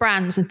working with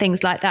brands and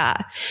things like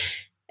that?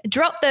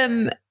 Drop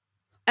them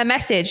a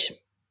message.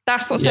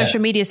 That's what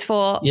social media is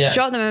for. Yeah.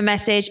 Drop them a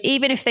message.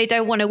 Even if they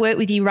don't want to work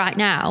with you right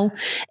now,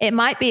 it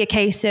might be a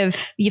case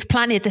of you've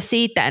planted the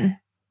seed then.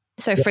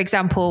 So, for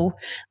example,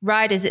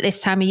 riders at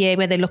this time of year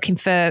where they're looking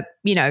for,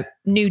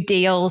 new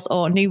deals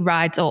or new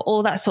rides or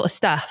all that sort of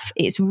stuff,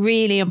 it's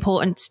really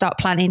important to start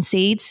planting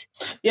seeds.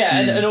 Yeah,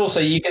 and also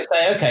you can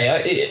say,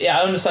 okay,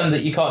 I understand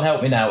that you can't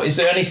help me now. Is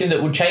there anything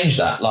that would change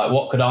that? Like,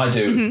 what could I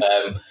do?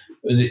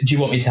 Mm-hmm. Do you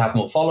want me to have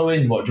more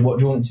following? What do you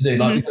want me to do?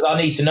 Like, because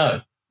I need to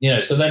know.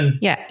 So then,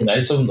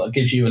 someone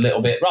gives you a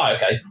little bit, right,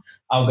 okay,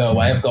 I'll go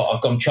away. I've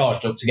gone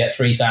charged up to get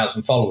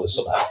 3,000 followers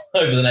somehow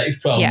over the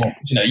next 12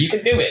 months. You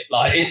can do it.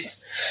 Like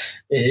it's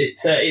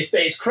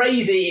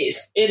crazy.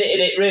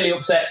 It really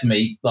upsets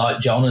me, like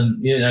John,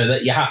 and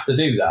that you have to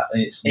do that.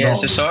 And it's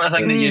the sort of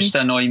thing that used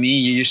to annoy me.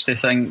 You used to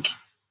think,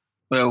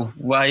 well,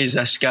 why is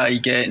this guy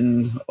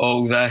getting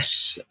all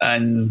this?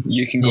 And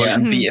you can go out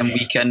and beat him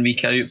week in,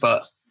 week out.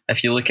 But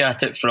if you look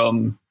at it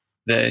from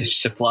the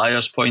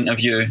supplier's point of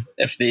view,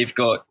 if they've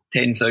got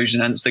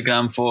 10,000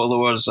 Instagram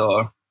followers,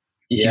 or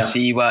you can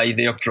see why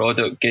their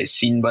product gets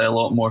seen by a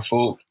lot more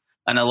folk.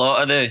 And a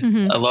lot of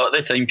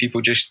the time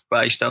people just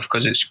buy stuff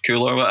because it's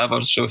cool or whatever.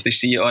 So if they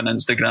see it on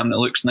Instagram that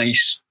looks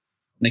nice,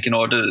 they can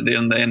order it there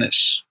and then.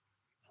 It's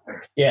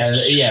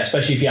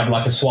especially if you have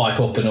like a swipe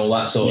up and all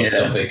that sort of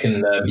stuff. It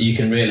can you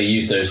can really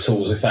use those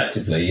tools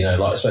effectively.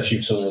 Like especially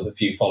for someone with a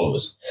few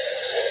followers.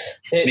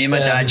 Me and my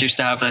dad used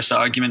to have this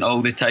argument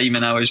all the time,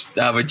 and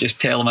I would just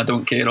tell him I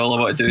don't care. All I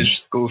want to do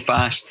is go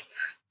fast.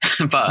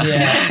 But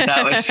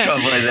that was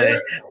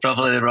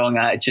probably the wrong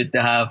attitude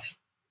to have.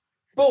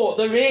 But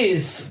there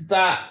is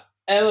that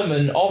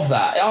element of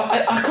that.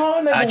 I can't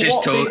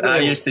remember. I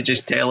used to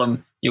just tell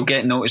him, you'll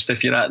get noticed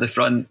if you're at the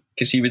front,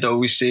 because he would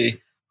always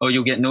say, oh,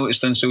 you'll get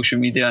noticed on social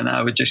media, and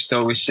I would just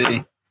always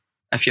say,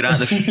 if you're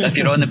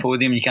on the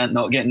podium, you can't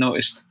not get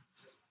noticed.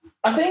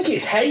 I think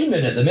it's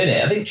Heyman at the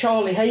minute. I think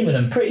Charlie Heyman,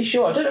 I'm pretty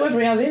sure. I don't know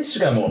whether he has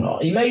Instagram or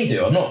not. He may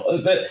do. I'm not.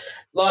 But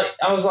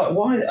I was like,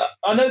 why?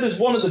 I know there's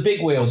one of the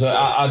big wheels that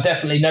I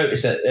definitely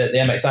noticed at the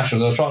MX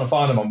Nationals. I was trying to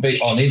find them on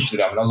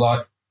Instagram, and I was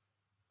like,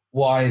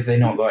 why have they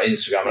not got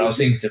Instagram? And I was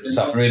thinking to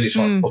myself, really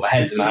trying to put my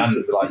head in my hand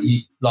and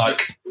be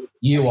like,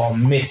 you are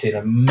missing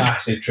a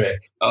massive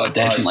trick. Oh,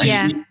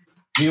 definitely.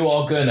 You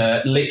are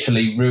gonna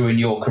literally ruin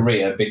your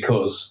career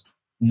because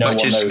no one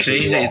knows. Which is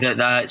crazy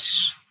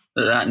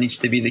that needs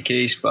to be the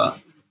case, but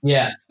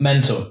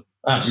mental,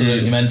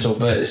 absolutely mental.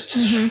 But it's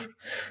just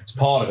it's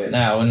part of it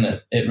now, isn't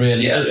it? It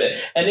really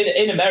is. And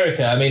in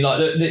America, I mean, like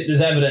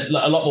there's evident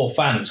a lot more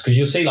fans, because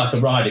you'll see like a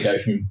rider go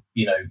from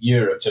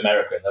Europe to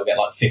America and they'll get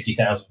like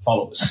 50,000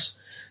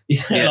 followers,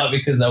 like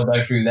because they'll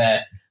go through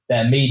their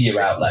media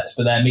outlets,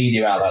 but their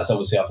media outlets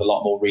obviously have a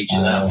lot more reach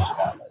than our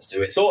outlets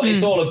do. It's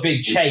all a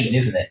big chain,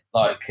 isn't it?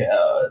 Like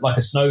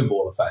a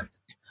snowball effect.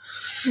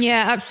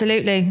 Yeah,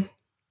 absolutely.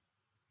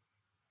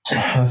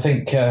 I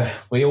think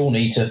we all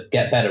need to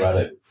get better at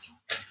it.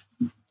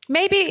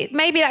 Maybe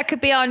that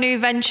could be our new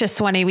venture,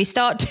 Swanee. We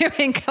start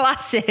doing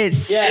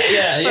classes. For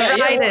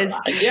riders.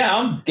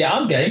 I'm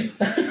game.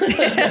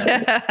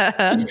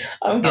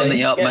 I'm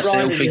going up my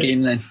selfie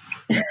game then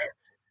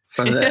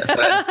for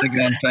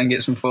Instagram, try and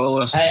get some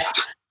followers. Hey,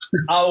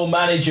 I will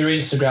manage your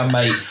Instagram,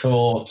 mate,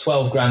 for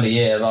 12 grand a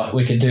year. Like,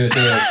 we can do a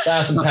deal,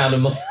 £1,000 a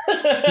month.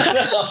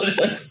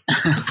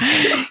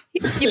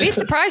 You'd be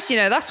surprised,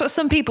 that's what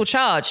some people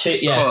charge.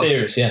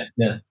 Serious, yeah.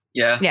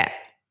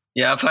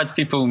 I've had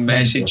people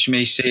message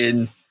me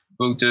saying,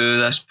 we'll do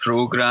this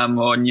program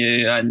on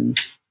you and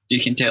you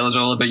can tell us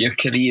all about your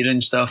career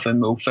and stuff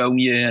and we'll film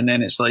you, and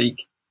then it's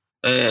like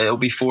it'll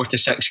be 4 to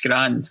 6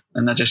 grand,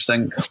 and I just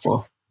think,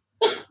 well,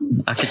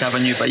 I could have a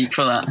new bike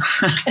for that.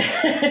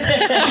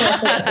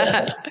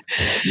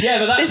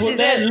 But that's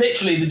they're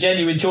literally the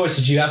genuine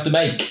choices you have to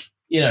make.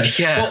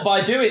 But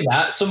by doing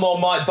that,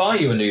 someone might buy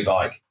you a new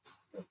bike.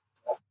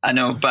 I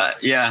know,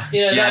 but that's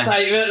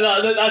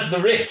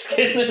the risk,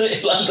 isn't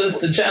it? Like, that's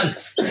the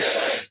chance.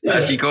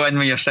 If you go in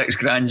with your 6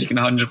 grand, you can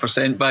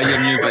 100% buy your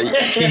new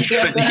bike. You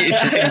don't need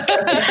to think,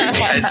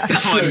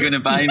 is someone going to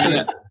buy me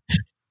it?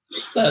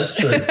 That's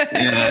true.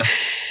 Yeah.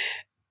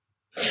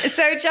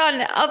 So,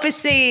 John,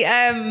 obviously,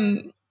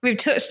 we've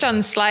touched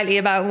on slightly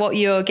about what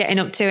you're getting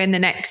up to in the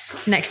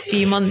next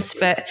few months,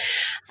 but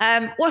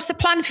what's the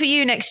plan for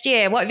you next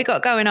year? What have you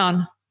got going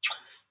on?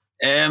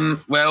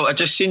 Well, I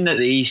just seen that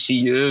the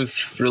ECU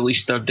have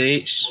released their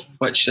dates,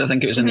 which I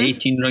think it was an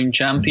 18-round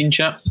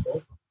championship,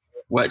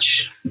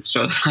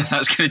 so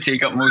that's going to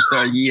take up most of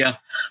our year.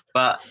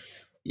 But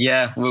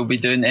yeah, we'll be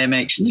doing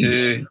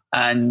MX2,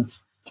 and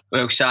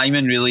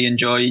Simon really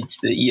enjoyed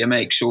the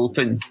EMX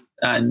Open,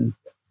 and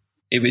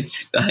I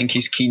think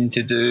he's keen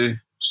to do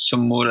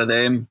some more of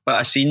them. But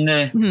I seen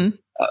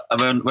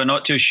we're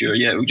not too sure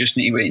yet. We just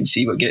need to wait and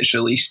see what gets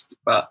released.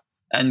 But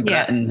in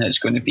Britain, it's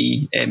going to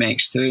be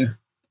MX2.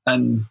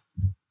 And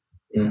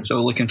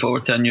so looking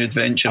forward to a new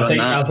adventure on that.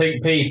 I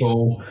think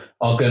people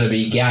are going to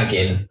be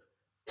gagging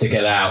to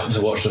get out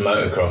to watch the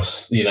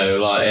motocross.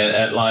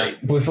 Like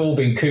we've all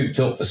been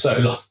cooped up for so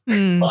long.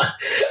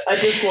 I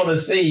just want to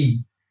see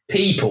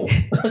people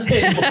in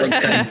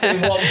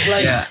one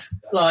place.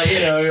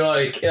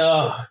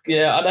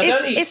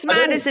 It's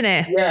mad, isn't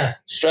it? Yeah,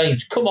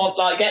 strange. Come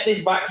on, get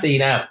this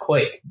vaccine out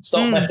quick.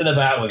 Stop messing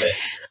about with it.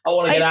 I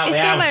want to get out of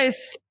the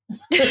house.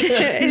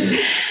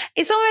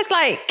 It's almost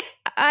like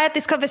I had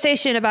this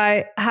conversation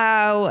about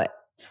how,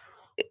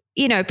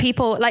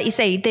 people, like you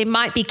say, they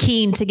might be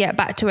keen to get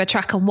back to a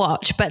track and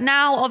watch, but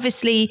now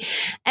obviously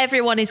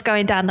everyone is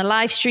going down the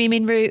live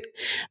streaming route.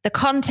 The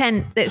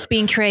content that's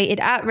being created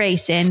at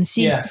racing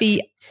seems to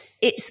be,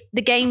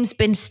 the game's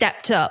been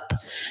stepped up.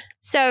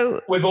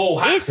 So we've all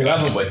had to,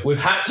 haven't we? We've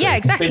had to. Yeah,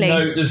 exactly.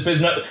 There's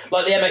been no,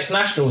 like the MX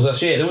Nationals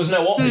last year, there was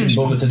no option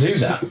bother to do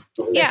that.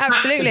 Yeah,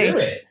 absolutely. Had to do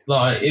it.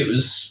 It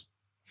was.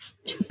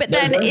 But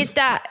then is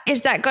that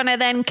going to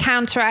then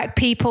counteract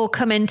people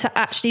coming to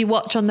actually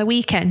watch on the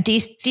weekend? Do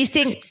you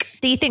think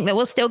that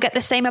we'll still get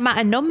the same amount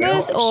of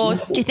numbers, or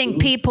do you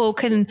think people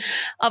can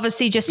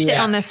obviously just sit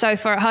on their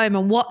sofa at home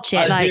and watch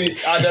it? I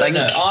don't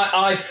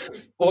know.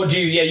 What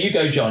do you? Yeah, you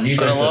go, John. You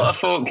for go a lot of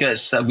folk,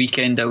 it's a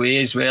weekend away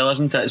as well,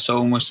 isn't it? It's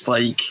almost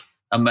like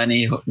a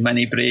mini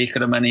break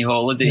or a mini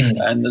holiday,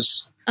 and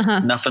there's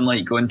nothing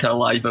like going to a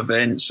live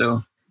event.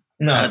 So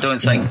I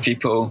don't think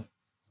people.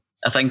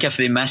 I think if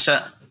they miss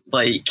it.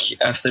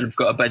 If they've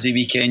got a busy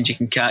weekend, you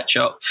can catch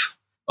up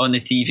on the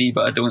TV,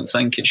 but I don't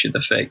think it should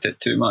affect it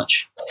too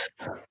much.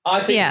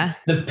 I think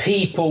the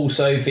people,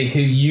 Sophie,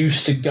 who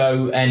used to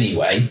go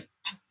anyway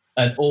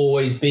and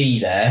always be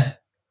there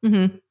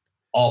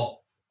are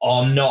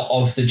not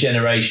of the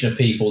generation of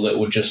people that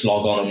would just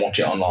log on and watch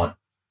it online.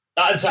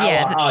 That's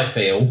how I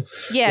feel.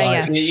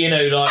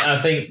 I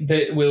think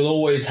that we'll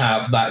always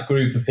have that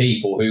group of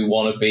people who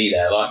want to be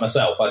there. Like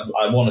myself, I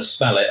want to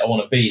smell it. I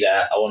want to be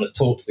there. I want to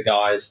talk to the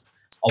guys.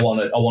 I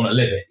want to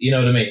live it. You know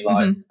what I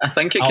mean? I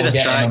think it could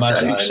attract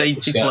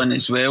outside people in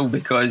as well,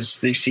 because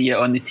they see it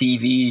on the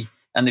TV,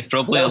 and they've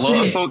probably a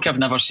lot of folk have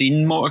never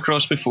seen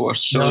motocross before.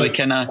 So they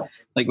kind of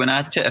when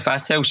if I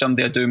tell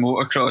somebody I do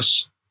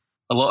motocross,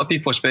 a lot of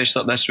people, especially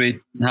up this way,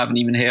 haven't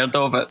even heard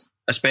of it.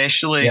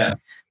 Especially a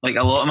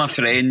lot of my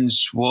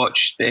friends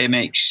watch the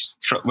MX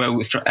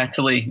for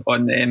Italy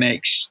on the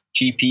MX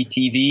GP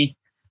TV,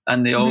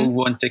 and they all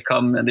want to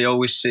come, and they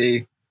always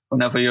say,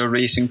 whenever you're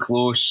racing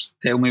close,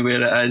 tell me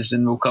where it is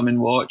and we'll come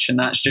and watch. And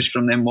that's just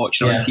from them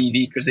watching on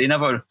TV, because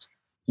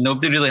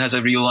nobody really has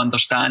a real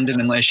understanding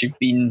unless you've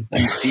been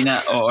and seen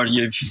it or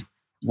you've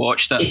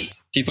watched it.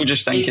 People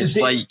just think it's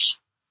like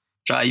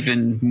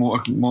driving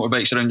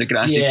motorbikes around a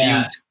grassy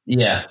field.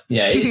 Yeah,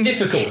 it's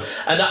difficult,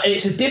 and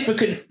it's a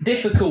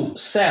difficult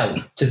sell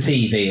to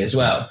TV as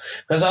well.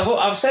 Because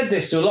I've said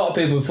this to a lot of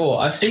people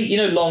before. I see,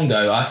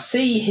 Longo. I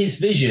see his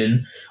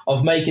vision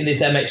of making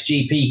this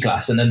MXGP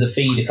class and then the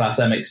feeder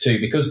class MX2.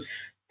 Because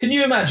can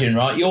you imagine,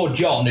 right? You're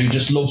John, who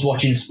just loves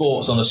watching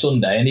sports on a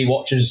Sunday, and he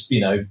watches,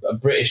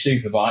 British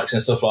superbikes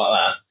and stuff like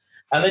that.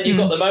 And then you've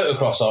got the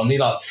motocross on, and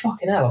you're like,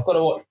 fucking hell, I've got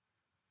to watch.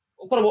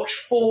 I've got to watch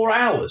 4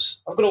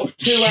 hours. I've got to watch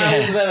 2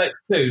 hours of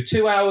MX2,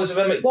 2 hours of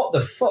MX. What the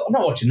fuck? I'm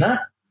not watching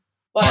that.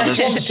 Like,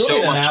 there's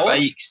so much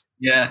bikes.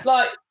 Yeah.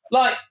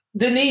 Like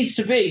there needs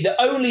to be,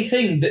 the only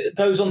thing that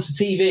goes onto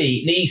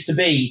TV needs to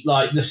be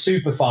like the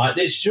super final.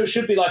 It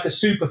should be like a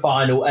super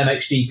final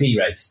MXGP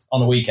race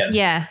on a weekend.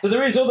 Yeah. So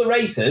there is other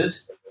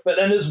races, but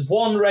then there's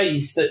one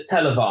race that's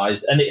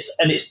televised and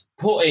it's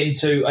put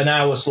into an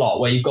hour slot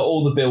where you've got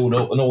all the build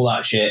up and all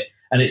that shit.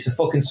 And it's a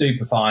fucking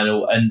super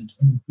final, and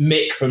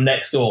Mick from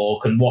next door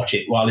can watch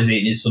it while he's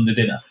eating his Sunday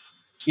dinner.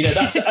 You know,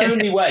 that's the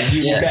only way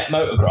you will get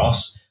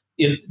motocross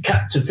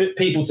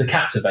people to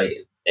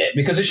captivate it,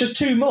 because it's just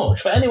too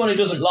much. For anyone who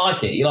doesn't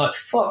like it, you're like,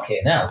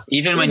 fucking hell.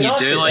 Even when you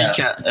do like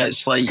it,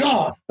 it's like,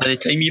 God, by the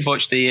time you've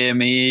watched the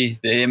AMA, the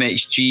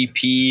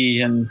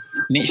MXGP, and you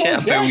need to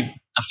set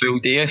a full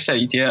day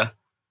aside, yeah.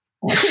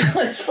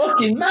 It's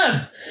fucking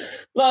mad.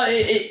 Like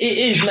it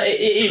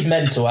is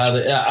mental how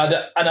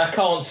that, and I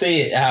can't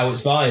see it how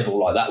it's viable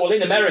like that. Well,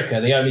 in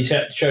America, they only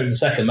showed the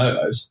second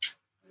motos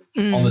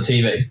on the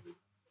TV.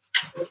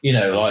 You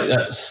know, like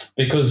that's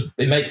because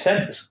it makes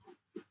sense.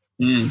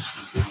 Yeah,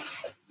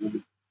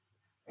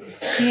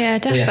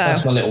 definitely. Yeah,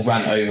 that's my little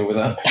rant over with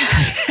that.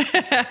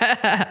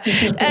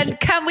 And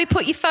can we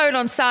put your phone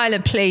on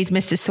silent, please,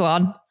 Mr.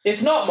 Swan?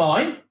 It's not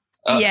mine.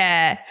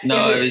 Yeah.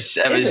 No,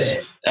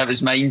 it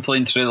was mine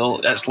playing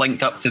through. It's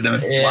linked up to the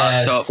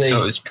laptop,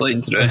 so it was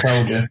playing through. I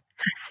told you.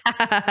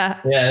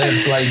 Yeah,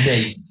 they played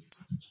me.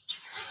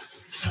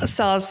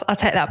 Soz, I'll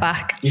take that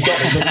back. You've got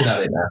me looking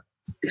at it now.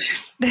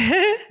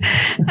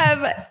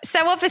 So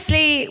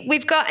obviously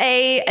we've got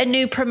a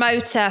new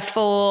promoter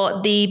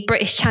for the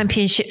British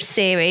Championship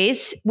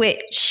Series,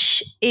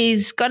 which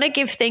is going to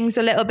give things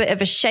a little bit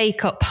of a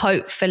shake up,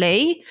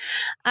 hopefully.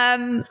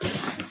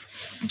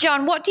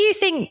 John, what do you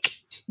think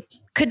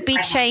could be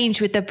changed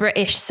with the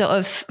British sort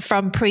of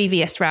from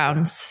previous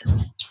rounds?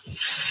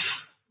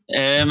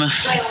 Well,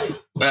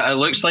 it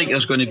looks like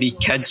there's going to be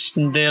kids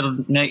in there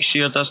next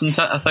year, doesn't it?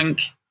 I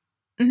think.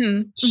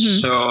 Mm-hmm.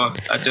 So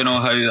I don't know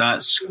how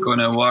that's going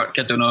to work.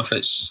 I don't know if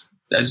does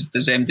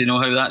MD know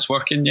how that's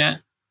working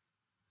yet?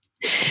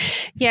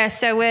 Yeah,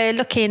 so we're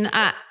looking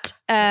at,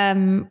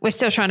 we're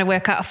still trying to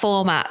work out a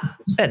format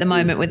at the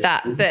moment with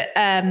that, but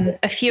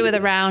a few of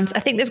the rounds, I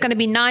think there's going to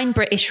be 9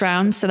 British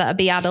rounds, so that would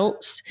be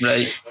adults.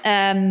 Right.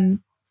 And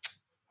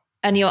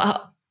you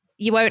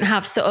won't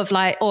have sort of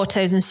like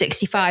autos and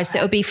 65s, so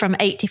it'll be from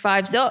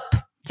 85s up.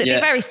 So it'll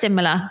be very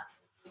similar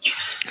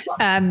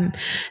to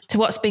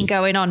what's been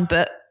going on,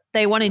 but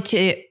they wanted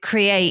to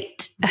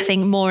create, I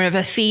think, more of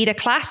a feeder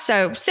class.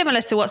 So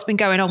similar to what's been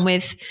going on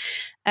with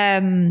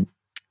the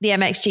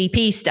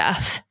MXGP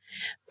stuff.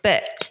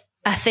 But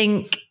I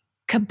think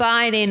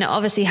combining,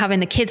 obviously having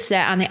the kids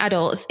there and the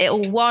adults,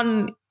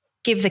 it'll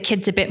give the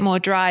kids a bit more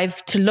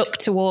drive to look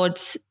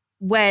towards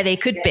where they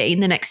could be in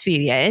the next few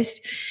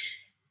years.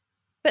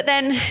 But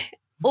then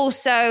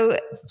also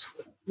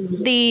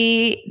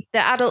the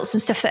adults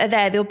and stuff that are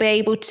there, they'll be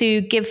able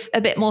to give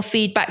a bit more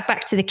feedback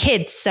back to the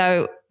kids.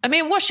 So, I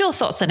mean, what's your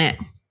thoughts on it?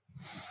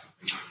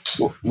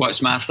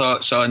 What's my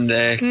thoughts on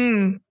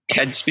the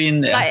kids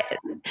being there?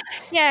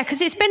 Yeah,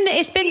 because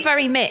it's been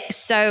very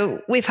mixed.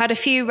 So we've had a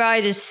few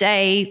riders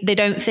say they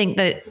don't think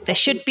that they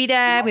should be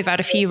there. We've had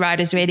a few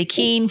riders really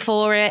keen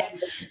for it.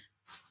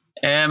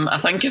 I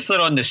think if they're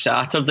on the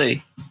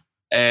Saturday,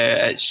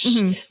 it's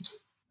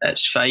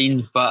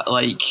fine. But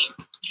like,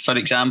 for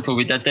example,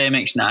 we did the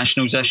MX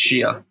Nationals this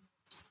year,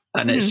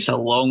 and it's a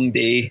long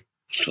day.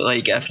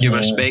 Like if you were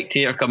a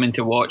spectator coming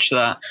to watch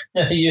that,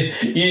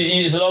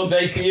 it's a long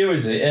day for you,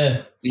 is it?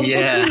 Yeah.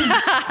 Yeah,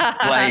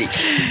 like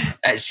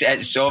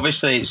it's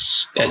obviously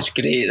it's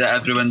great that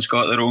everyone's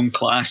got their own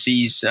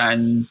classes,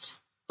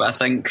 but I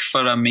think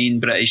for a main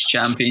British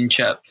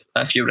Championship,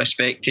 if you're a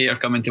spectator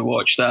coming to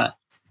watch that,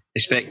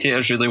 the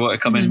spectators really want to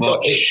come and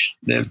watch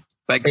the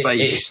big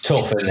bikes. It's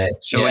tough, isn't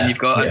it? So when you've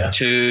got a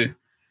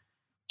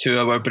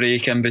 2-hour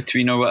break in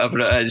between or whatever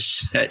it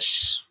is,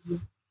 it's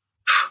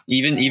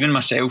even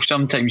myself,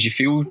 sometimes you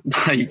feel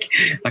like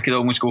I could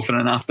almost go for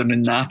an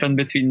afternoon nap in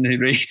between the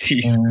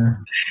races.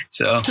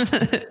 So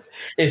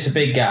it's a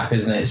big gap,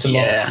 isn't it? It's a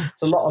lot.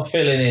 It's a lot of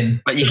filling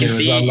in. But you can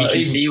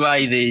see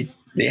why they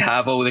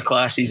have all the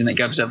classes, and it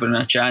gives everyone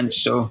a chance.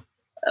 So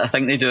I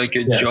think they do a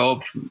good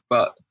job.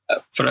 But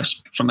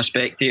from a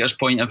spectator's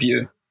point of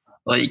view,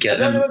 like I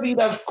don't know if you'd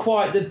have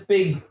quite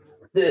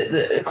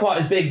quite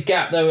as big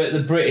gap though at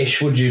the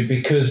British, would you?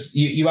 Because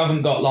you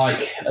haven't got,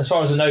 like, as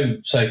far as I know,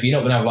 Sophie, you're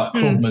not going to have like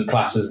clubman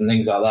classes and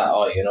things like that,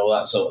 are you? And all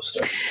that sort of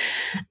stuff.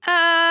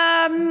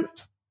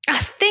 I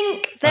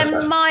think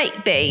there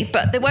might be,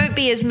 but there won't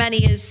be as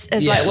many as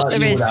like what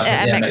there is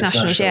at MX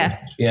Nationals.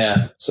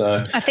 Yeah.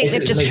 So I think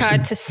they've just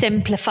tried to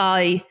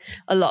simplify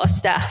a lot of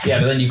stuff. Yeah,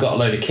 but then you've got a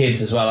load of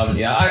kids as well, haven't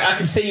you? I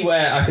can see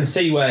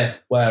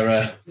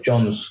where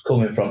John's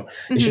coming from.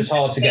 It's just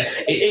hard to get.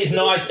 It is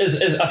nice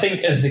as I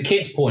think as the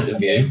kids' point of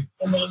view,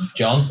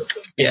 John.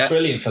 It's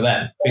brilliant for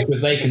them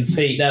because they can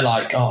see. They're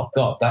like, oh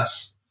God,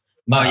 that's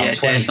 20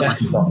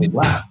 seconds off his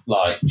lap.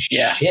 Like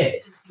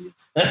shit.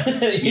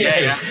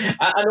 Yeah.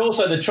 And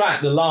also the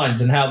track, the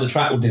lines, and how the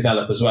track will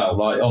develop as well.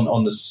 Like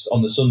on the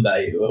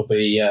Sunday, it'll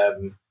be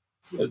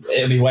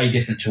way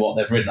different to what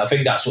they've ridden. I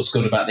think that's what's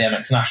good about the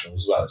MX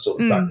Nationals as well. It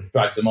sort of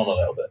drags them on a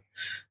little bit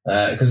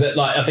because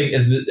I think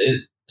as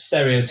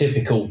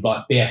stereotypical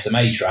like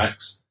BSMA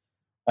tracks,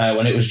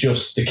 when it was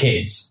just the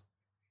kids,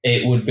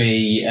 it would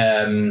be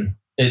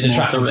the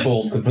track would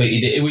form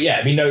completely.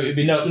 It'd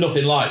be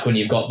nothing like when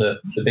you've got the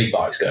big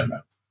bikes going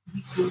around.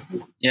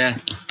 Yeah,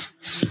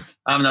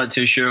 I'm not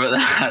too sure what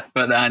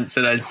the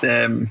answer is.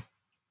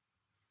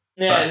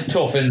 It's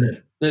tough, isn't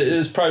it?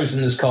 There's pros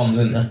and there's cons,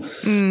 isn't there?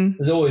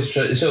 There's always,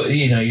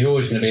 you're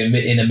always going to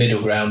be in a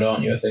middle ground,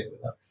 aren't you? I think.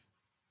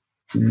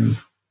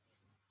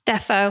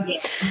 Defo.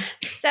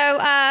 So,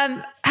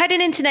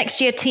 heading into next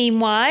year,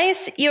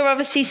 team-wise, you're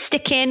obviously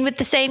sticking with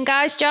the same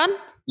guys, John?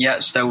 Yeah,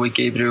 still with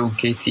Gabriel,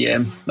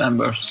 KTM.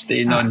 Remember,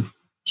 staying on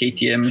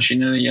KTM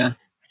machinery, yeah.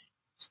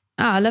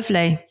 Oh,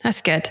 lovely.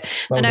 That's good.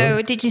 Well I know,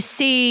 done. did you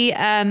see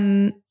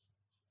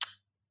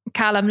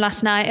Callum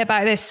last night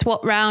about this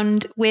swap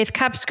round with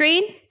Cab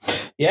Screen?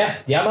 Yeah,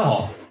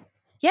 Yamaha.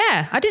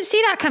 Yeah, I didn't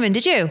see that coming,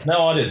 did you?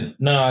 No, I didn't.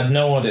 No, I had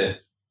no idea.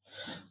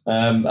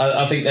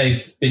 I think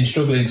they've been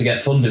struggling to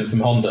get funding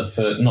from Honda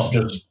for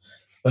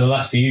the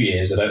last few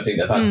years. I don't think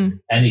they've had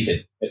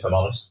anything, if I'm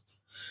honest.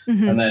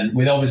 Mm-hmm. And then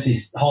with obviously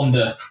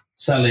Honda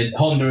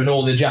and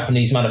all the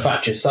Japanese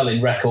manufacturers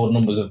selling record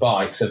numbers of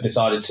bikes, have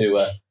decided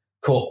to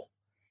cut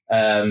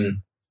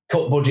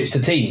budgets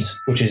to teams,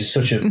 which is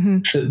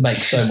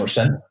makes so much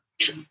sense.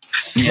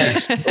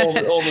 Makes all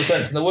the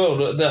sense in the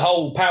world. The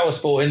whole power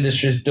sport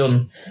industry has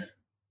done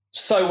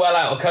so well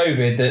out of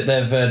COVID that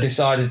they've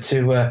decided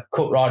to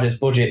cut riders'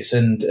 budgets,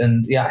 and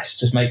it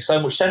just makes so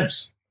much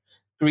sense.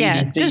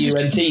 Greedy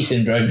DUNT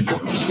syndrome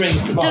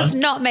springs to mind. Does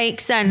not make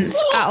sense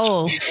at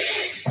all.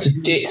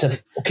 It's a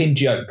fucking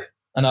joke,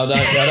 and I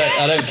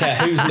don't care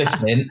who's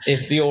listening.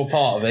 If you're a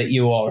part of it,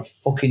 you are a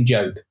fucking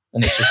joke,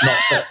 and it's just not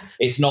fair.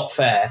 It's not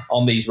fair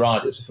on these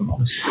riders, if I'm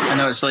honest. I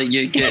know, it's like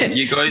you go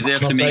out there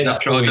to make the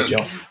product.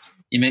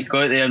 Go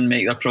out there and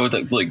make the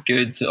product look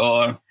good,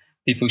 or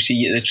people see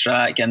you at the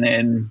track and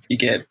then you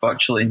get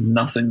virtually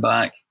nothing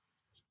back.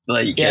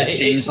 Like it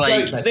seems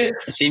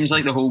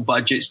like the whole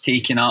budget's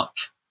taken up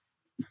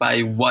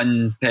by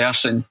one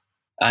person,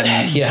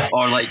 and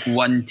or like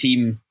one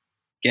team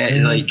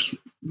get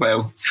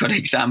for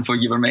example,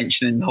 you were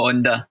mentioning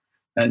Honda,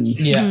 and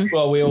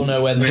well, we all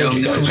know where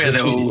the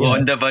whole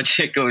Honda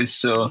budget goes.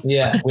 So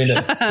yeah, we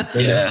know.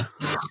 Yeah.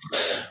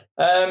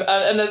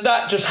 And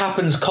that just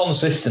happens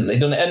consistently,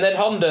 doesn't it? And then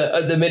Honda,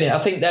 at the minute, I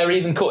think they're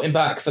even cutting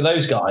back for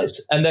those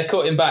guys, and they're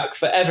cutting back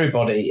for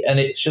everybody. And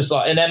it's just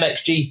like an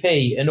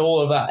MXGP and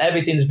all of that,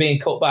 everything's being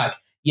cut back.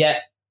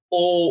 Yet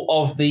all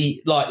of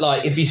the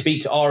like if you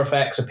speak to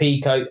RFX or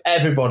Pico,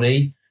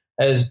 everybody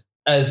has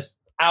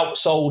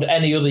outsold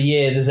any other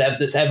year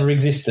that's ever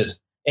existed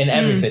in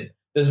everything.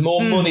 There's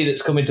more money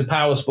that's coming to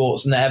power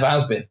sports than there ever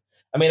has been.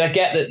 I mean, I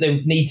get that they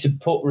need to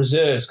put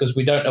reserves because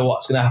we don't know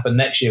what's going to happen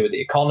next year with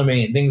the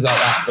economy and things like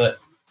that. But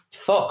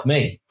fuck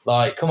me,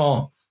 like, come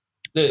on,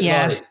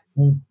 like,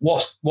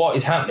 what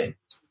is happening?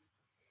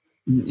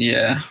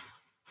 Yeah,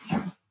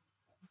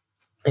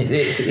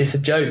 it's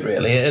a joke,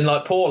 really. And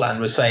like Paul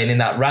was saying in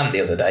that rant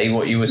the other day,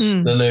 what you were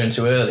alluding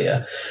to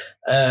earlier,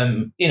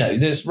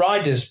 there's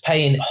riders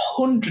paying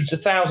hundreds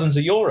of thousands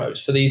of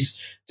euros for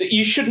these that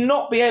you should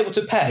not be able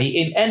to pay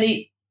in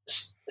any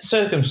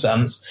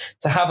circumstance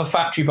to have a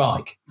factory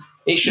bike.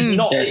 It should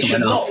not. It should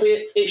not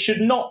be. It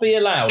should not be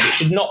allowed. It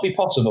should not be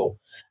possible.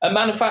 A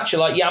manufacturer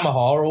like Yamaha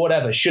or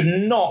whatever should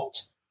not.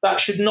 That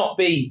should not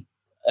be.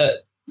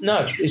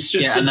 No, it's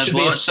just. And there's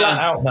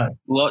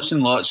lots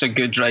and lots of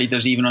good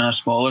riders, even on a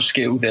smaller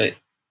scale, that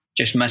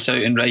just miss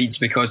out on rides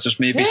because there's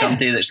maybe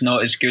somebody that's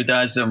not as good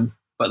as them,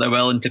 but they're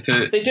willing to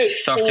put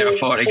 30 or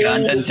 40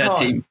 grand into a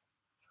team.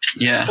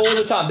 Yeah, all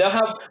the time. They'll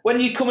have, when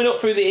you're coming up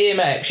through the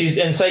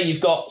EMX and say you've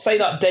got,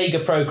 that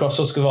Dega Procross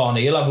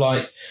Husqvarna, you'll have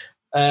like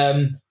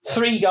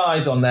 3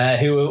 guys on there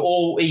who are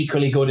all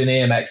equally good in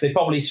EMX. They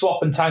probably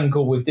swap and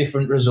tangle with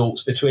different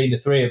results between the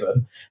 3 of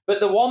them. But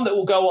the one that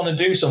will go on and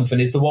do something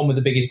is the one with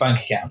the biggest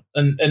bank account.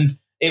 And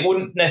it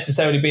wouldn't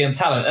necessarily be on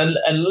talent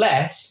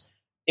unless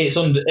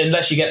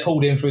you get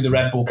pulled in through the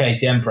Red Bull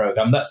KTM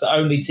program. That's the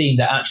only team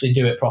that actually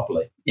do it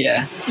properly.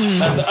 Yeah.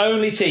 That's the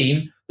only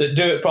team that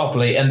do it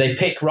properly, and they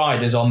pick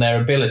riders on their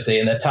ability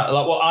and their talent.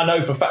 Like, well, I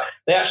know for a fact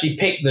they actually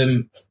pick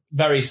them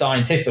very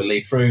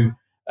scientifically through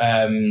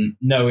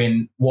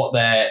knowing what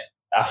their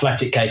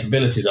athletic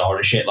capabilities are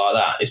and shit like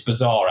that. It's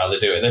bizarre how they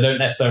do it. They don't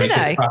necessarily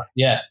they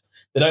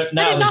don't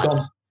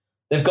now.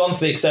 They've gone to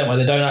the extent where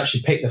they don't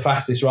actually pick the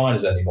fastest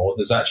riders anymore.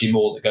 There's actually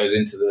more that goes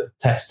into the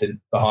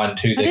testing behind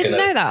who they're going to. I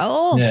didn't know that at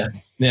all. Yeah,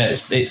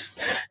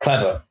 it's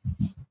clever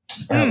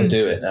how they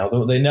do it now.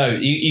 They know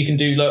you can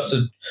do lots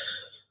of.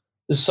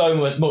 There's so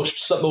much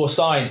more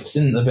science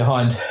in there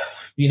behind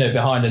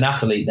an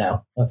athlete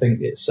now. I think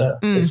it's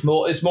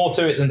more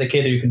to it than the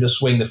kid who can just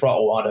swing the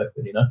throttle wide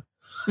open,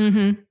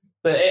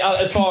 But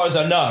as far as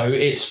I know,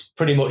 it's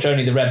pretty much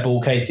only the Red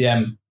Bull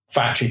KTM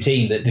factory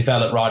team that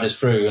develop riders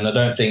through, and I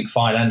don't think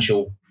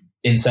financial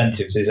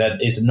incentives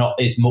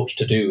is much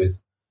to do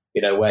with,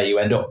 you know, where you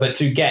end up. But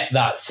to get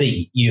that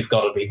seat, you've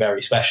got to be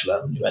very special,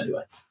 haven't you,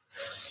 anyway?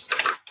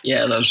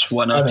 Yeah, there's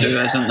one or two,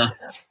 isn't there?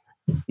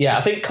 Yeah,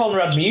 I think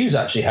Conrad Muse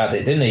actually had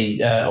it, didn't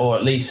he? Or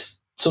at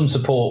least some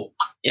support.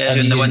 Yeah,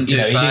 in the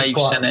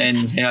 125s, and then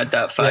he had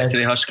that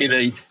factory Husky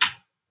ride.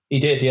 He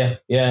did,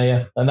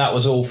 yeah. And that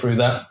was all through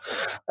that.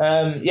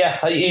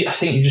 I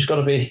think you've just got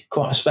to be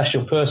quite a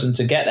special person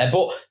to get there.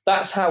 But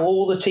that's how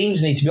all the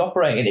teams need to be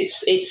operating.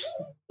 It's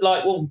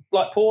like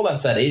Paul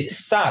said, it's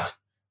sad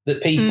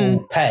that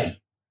people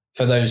pay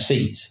for those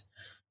seats.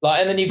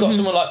 Like, and then you've got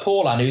someone like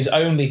Paul who's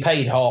only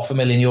paid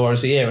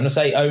 €500,000 a year. And I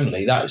say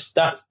only,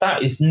 that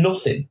is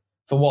nothing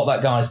for what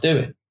that guy's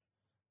doing.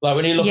 Like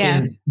when you look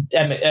in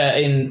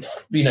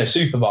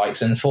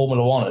superbikes and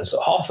Formula Oneers,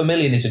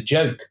 $500,000 is a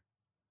joke.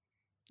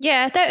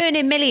 Yeah, they're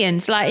earning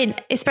millions,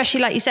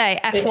 especially like you say,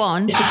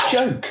 F1. It's a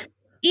joke.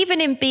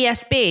 Even in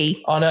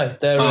BSB. I know,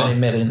 they're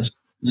earning millions.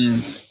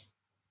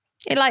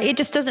 It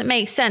just doesn't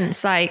make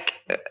sense. Like,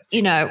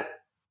 you know,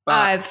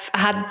 I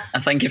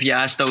think if you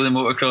asked all the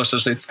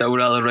motocrossers, they'd still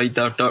rather ride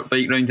their dirt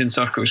bike round in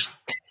circles.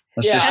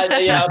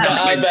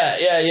 I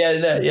bet.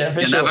 Yeah,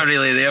 for You're sure. never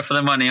really there for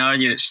the money, are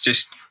you? It's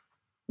just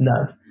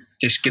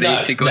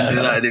great to go and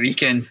do that at the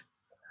weekend.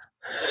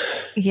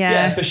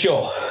 Yeah, for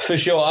sure.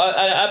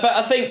 But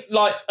I think,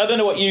 like, I don't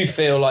know what you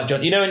feel like,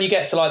 John. You know, when you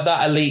get to like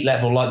that elite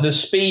level, like the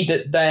speed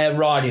that they're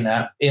riding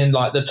at in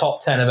like the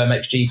top 10 of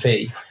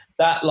MXGP,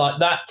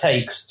 that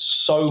takes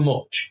so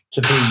much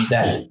to be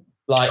there.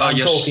 Like, I'm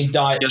talking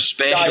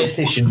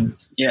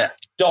dietitians,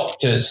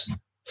 doctors,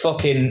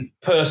 fucking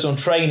personal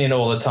training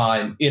all the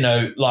time. You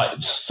know,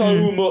 like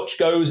so much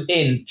goes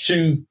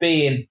into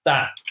being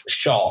that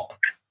sharp.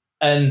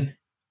 And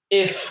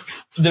if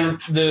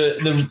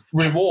the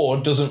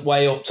reward doesn't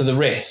weigh up to the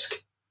risk,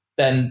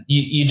 then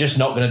you're just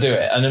not going to do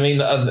it. And I mean,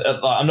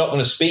 I'm not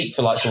going to speak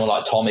for like someone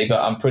like Tommy,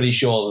 but I'm pretty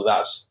sure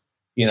that's,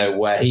 you know,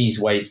 where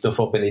he's weighed stuff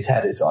up in his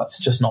head. It's like,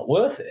 it's just not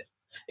worth it.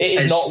 It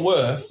is not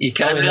worth. You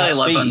can't really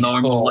live a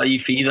normal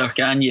life either,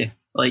 can you?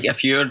 Like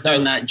if you're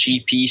doing that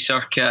GP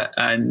circuit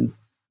and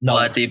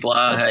blah de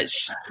blah,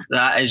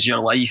 that is your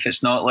life.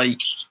 It's not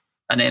like,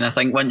 and then I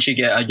think once you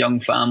get a young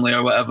family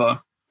or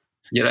whatever,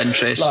 your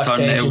interests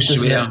turn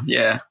elsewhere.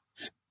 Yeah.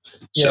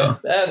 So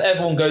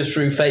everyone goes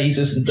through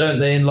phases, don't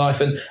they, in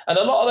life? And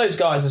a lot of those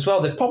guys as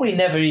well, they've probably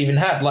never even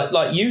had,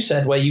 like you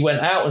said, where you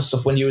went out and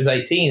stuff when you was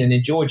 18 and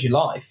enjoyed your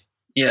life.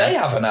 Yeah. They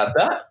haven't had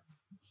that.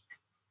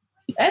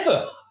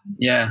 Ever.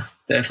 Yeah,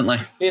 definitely.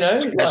 You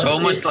know? It's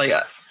almost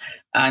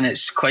and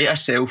it's quite a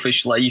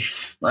selfish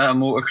life. Like a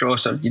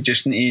motocrosser, you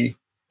just need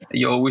to,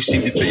 you always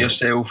seem to put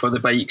yourself or the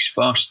bikes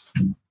first.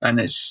 And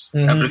it's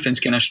everything's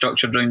kind of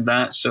structured around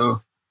that.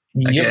 So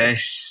I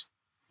guess.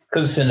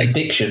 Because it's an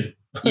addiction.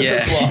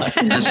 Yeah,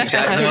 that's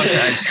exactly what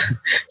it is.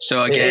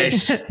 So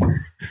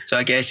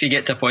I guess you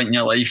get to a point in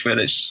your life where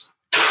it's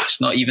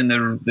not even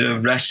the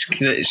risk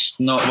that it's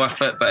not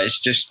worth it, but it's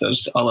just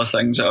there's other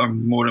things that are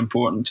more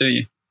important to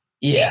you.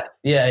 Yeah.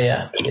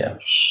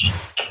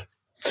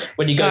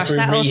 When you go through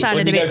that all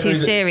sounded a bit too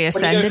serious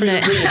then, didn't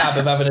it? Rehab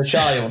of having a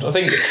child. I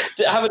think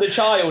having a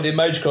child in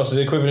motocross is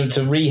equivalent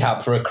to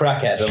rehab for a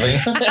crackhead, I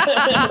think.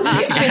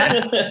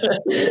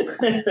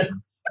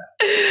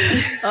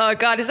 Oh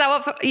God, is that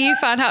what you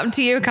found happened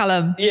to you,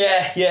 Callum?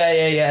 Yeah.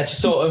 Just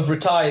sort of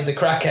retired the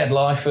crackhead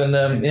life, and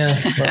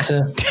that's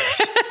it.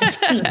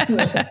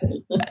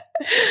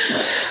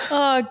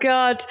 Oh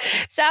God.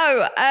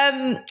 So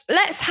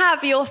let's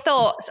have your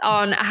thoughts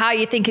on how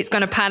you think it's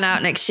going to pan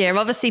out next year.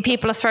 Obviously,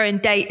 people are throwing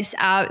dates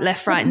out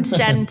left, right, and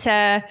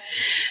centre.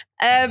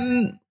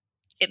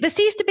 There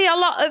seems to be a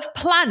lot of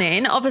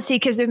planning, obviously,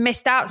 because we've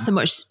missed out so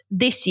much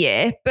this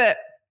year, but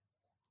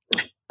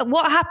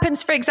what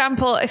happens, for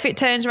example, if it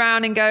turns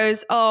around and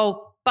goes,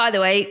 oh, by the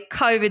way,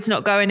 COVID's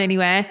not going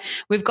anywhere.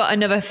 We've got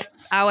another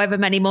however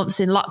many months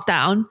in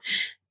lockdown.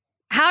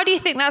 How do you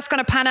think that's going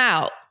to pan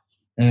out?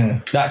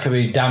 That could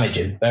be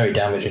damaging, very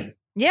damaging.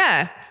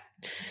 Yeah.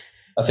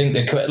 I think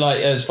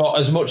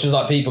as much as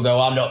like people go,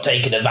 I'm not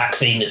taking a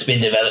vaccine that's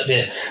been developed.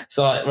 It's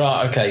like,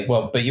 right, okay,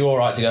 well, but you're all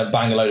right to go and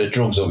bang a load of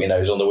drugs up your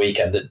nose on the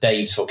weekend that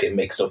Dave's fucking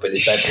mixed up in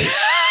his bedroom.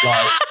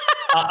 Like,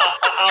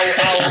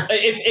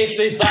 if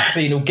this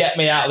vaccine will get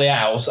me out of the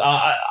house,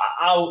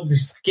 I'll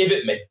just give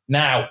it me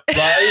now.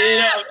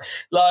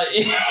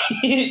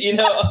 You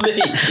know what I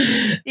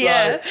mean?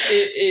 Yeah.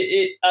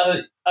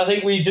 I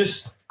think we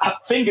just,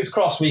 fingers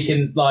crossed, we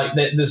can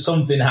there's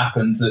something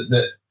happens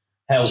that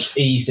helps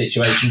ease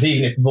situations,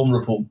 even if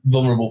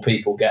vulnerable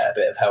people get a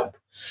bit of help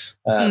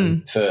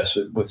first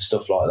with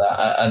stuff like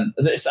that. And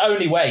it's the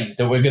only way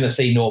that we're going to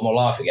see normal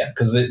life again,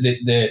 because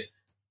the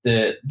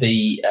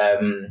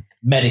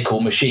medical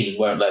machine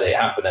won't let it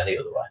happen any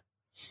other way.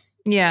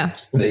 Yeah.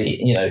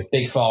 The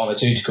big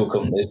pharmaceutical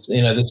companies,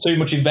 there's too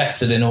much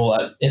invested in all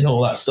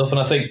that stuff, and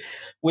I think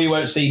we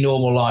won't see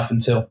normal life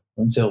until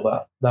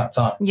that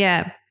time.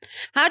 Yeah.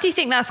 How do you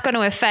think that's going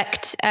to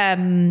affect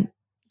the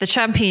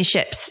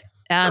championships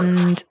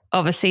and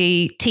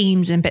obviously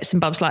teams and bits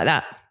and bobs like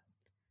that?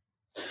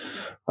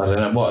 I don't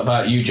know. What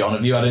about you, John?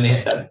 Have you had any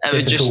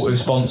difficult with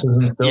sponsors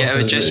and stuff? Yeah, it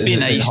would just be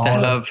nice to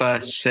have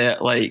a set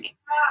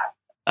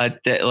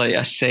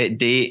a set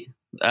date,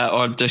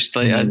 or just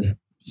so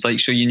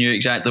you knew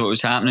exactly what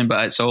was happening.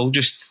 But it's all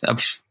just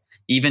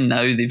even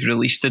now they've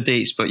released the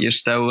dates, but you're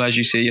still, as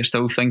you say, you're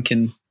still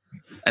thinking,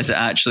 is it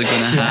actually going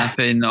to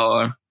happen?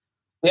 Or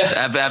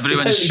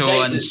everyone's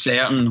so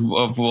uncertain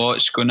of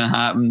what's going to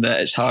happen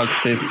that it's hard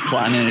to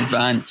plan in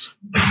advance.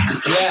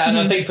 Yeah, and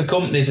I think for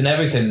companies and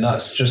everything,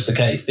 that's just the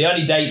case. The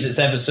only date that's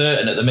ever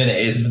certain at the minute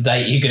is the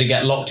date you're going to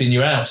get locked in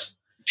your house.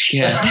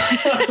 Yeah.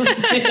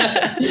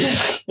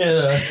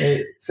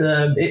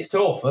 It's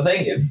tough. I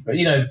think,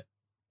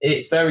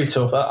 it's very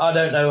tough. I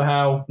don't know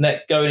how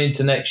going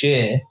into next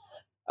year,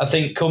 I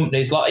think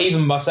companies, like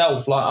even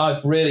myself, like I'm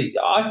not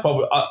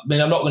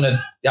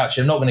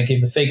going to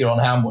give the figure on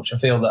how much I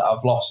feel that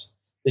I've lost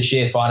this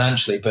year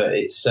financially, but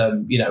it's,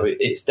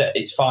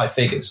 it's 5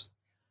 figures.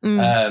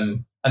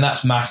 And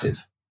that's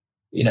massive.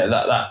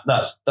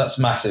 That's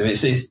massive.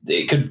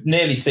 It could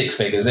nearly 6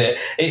 figures.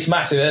 It's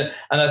massive.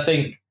 And I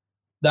think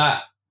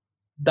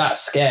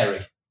that's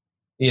scary.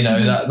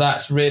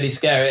 That's really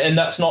scary. And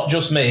that's not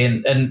just me.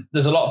 And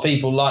there's a lot of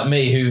people like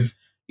me who've,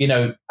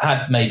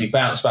 had maybe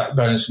bounce back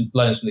loans from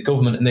the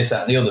government and this,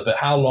 that, and the other. But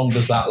how long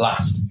does that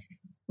last?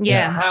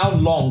 Yeah. How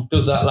long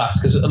does that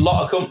last? Because a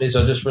lot of companies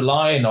are just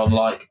relying on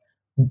like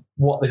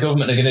what the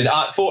government are going to do.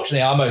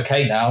 Fortunately, I'm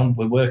okay now and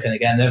we're working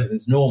again.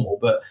 Everything's normal.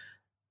 But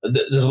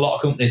there's a lot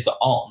of companies that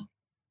aren't.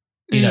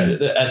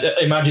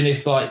 Imagine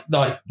if like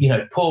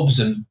pubs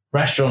and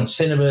restaurants,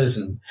 cinemas,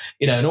 and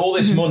and all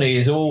this money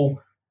is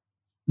all.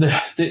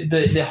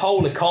 The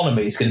whole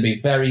economy is going to be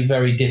a very,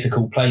 very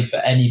difficult place for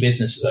any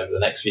businesses over the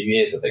next few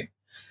years, I think.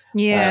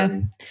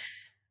 Yeah.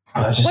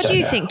 What do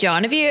you think,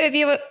 John? Have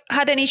you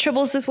had any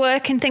troubles with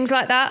work and things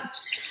like that?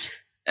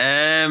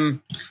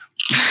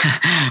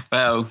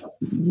 Well,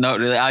 not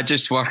really. I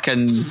just work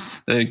in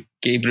the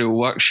Gabriel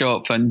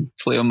workshop and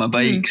play on my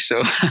bike,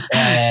 so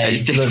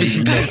it's just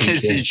been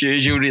business as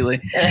usual,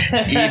 really.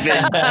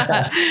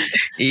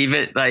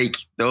 Even like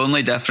the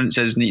only difference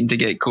is needing to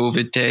get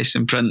COVID tests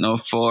and printing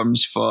off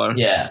forms for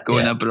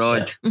going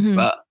abroad. Yeah.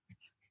 But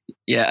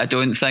I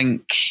don't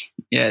think.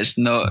 It's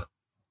not.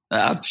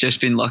 I've just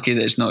been lucky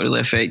that it's not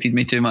really affected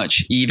me too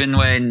much. Even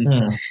when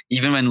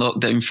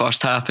lockdown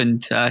first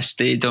happened, I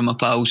stayed on my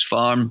pal's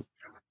farm.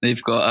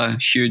 They've got a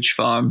huge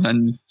farm,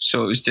 and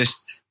so it was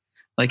just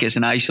like it's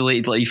an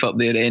isolated life up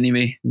there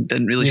anyway.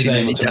 Didn't really see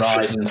any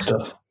difference and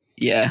stuff.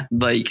 Yeah,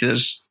 like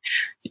there's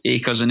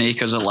acres and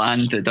acres of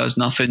land that does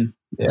nothing.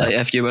 Yeah. Like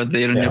if you were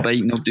there on your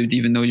bike, nobody would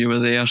even know you were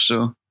there.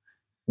 So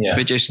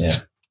we just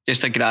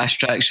a grass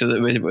track so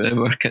that we were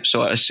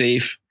sort of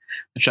safe.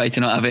 I tried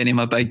to not have any of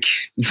my big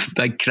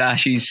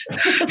crashes.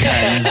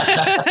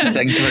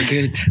 Things were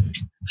good.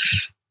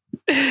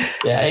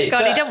 Yeah,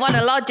 God, he don't want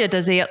a lodger,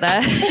 does he, up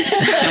there?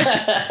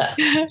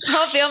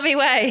 I'll be on my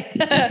way.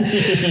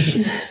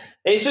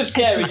 It's just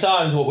scary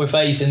times what we're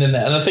facing, isn't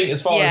it? And I think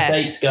as far as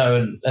dates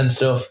go and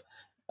stuff,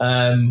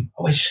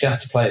 we just have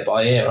to play it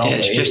by ear, aren't we?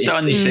 It's just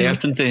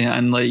uncertainty,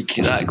 and like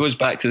that goes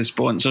back to the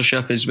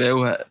sponsorship as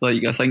well.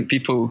 Like I think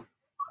people,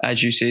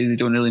 as you say, they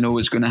don't really know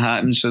what's going to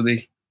happen, so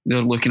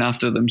they're looking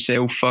after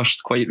themselves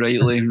first, quite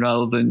rightly,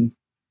 rather than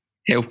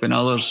helping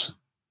others.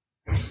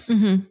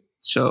 Mm-hmm.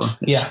 So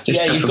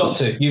you've got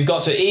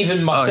to.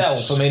 Even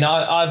myself, I mean,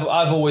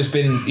 I've always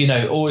been,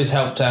 always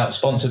helped out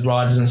sponsored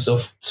riders and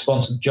stuff,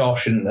 sponsored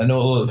Josh and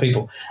all other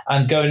people.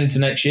 And going into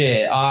next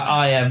year,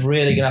 I am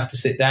really going to have to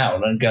sit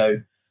down and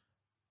go,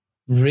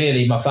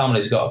 really, my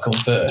family's got to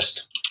come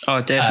first.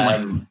 Oh,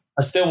 definitely.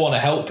 I still want to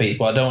help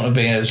people. I don't want to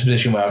be in a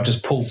position where I've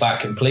just pulled back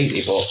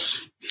completely,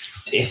 but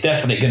it's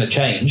definitely going to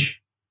change.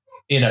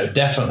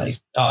 Definitely.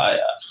 I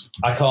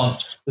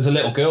can't. There's a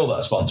little girl that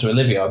I sponsor,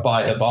 Olivia. I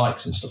buy her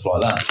bikes and stuff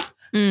like that.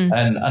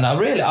 And I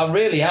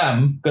really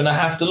am going to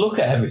have to look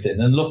at everything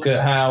and look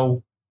at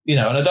how, and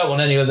I don't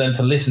want any of them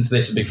to listen to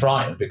this and be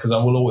frightened, because I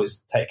will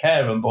always take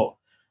care of them. But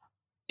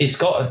it's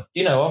got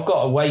to, I've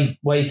got to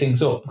weigh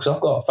things up, because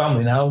I've got a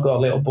family now. I've got a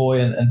little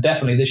boy, and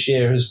definitely this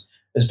year has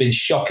been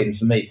shocking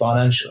for me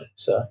financially.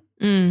 So,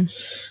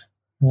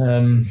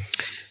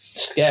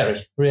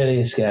 scary,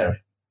 really is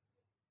scary.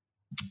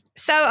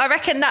 So I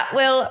reckon that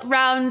will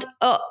round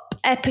up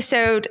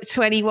episode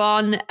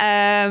 21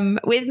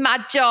 with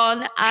Mad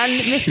John and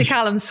Mr.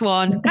 Callum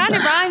Swan. Kind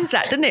of rhymes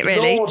that, doesn't it,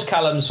 really? Lord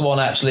Callum Swan,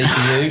 actually,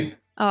 to you.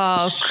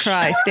 Oh,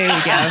 Christ, here we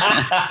go.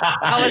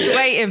 I was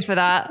waiting for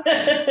that.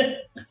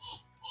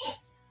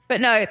 But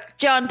no,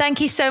 John,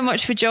 thank you so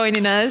much for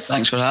joining us.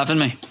 Thanks for having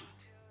me.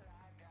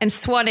 And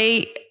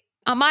Swanee,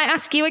 I might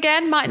ask you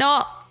again, might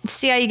not.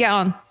 See how you get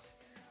on.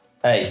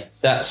 Hey,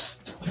 that's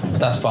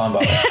fine, by the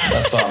way.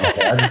 That's fine, by the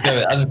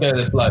way. I just go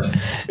with the flow.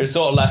 It was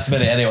sort of last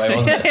minute anyway,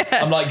 wasn't it?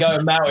 I'm like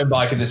going mountain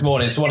biking this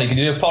morning. Swanee, can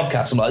you do a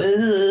podcast? I'm like,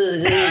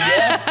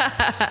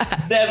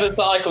 yeah. Never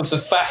cycled so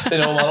fast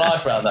in all my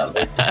life around that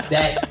bit.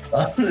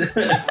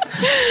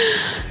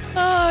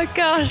 Oh,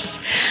 gosh.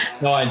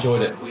 No, I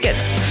enjoyed it. Good.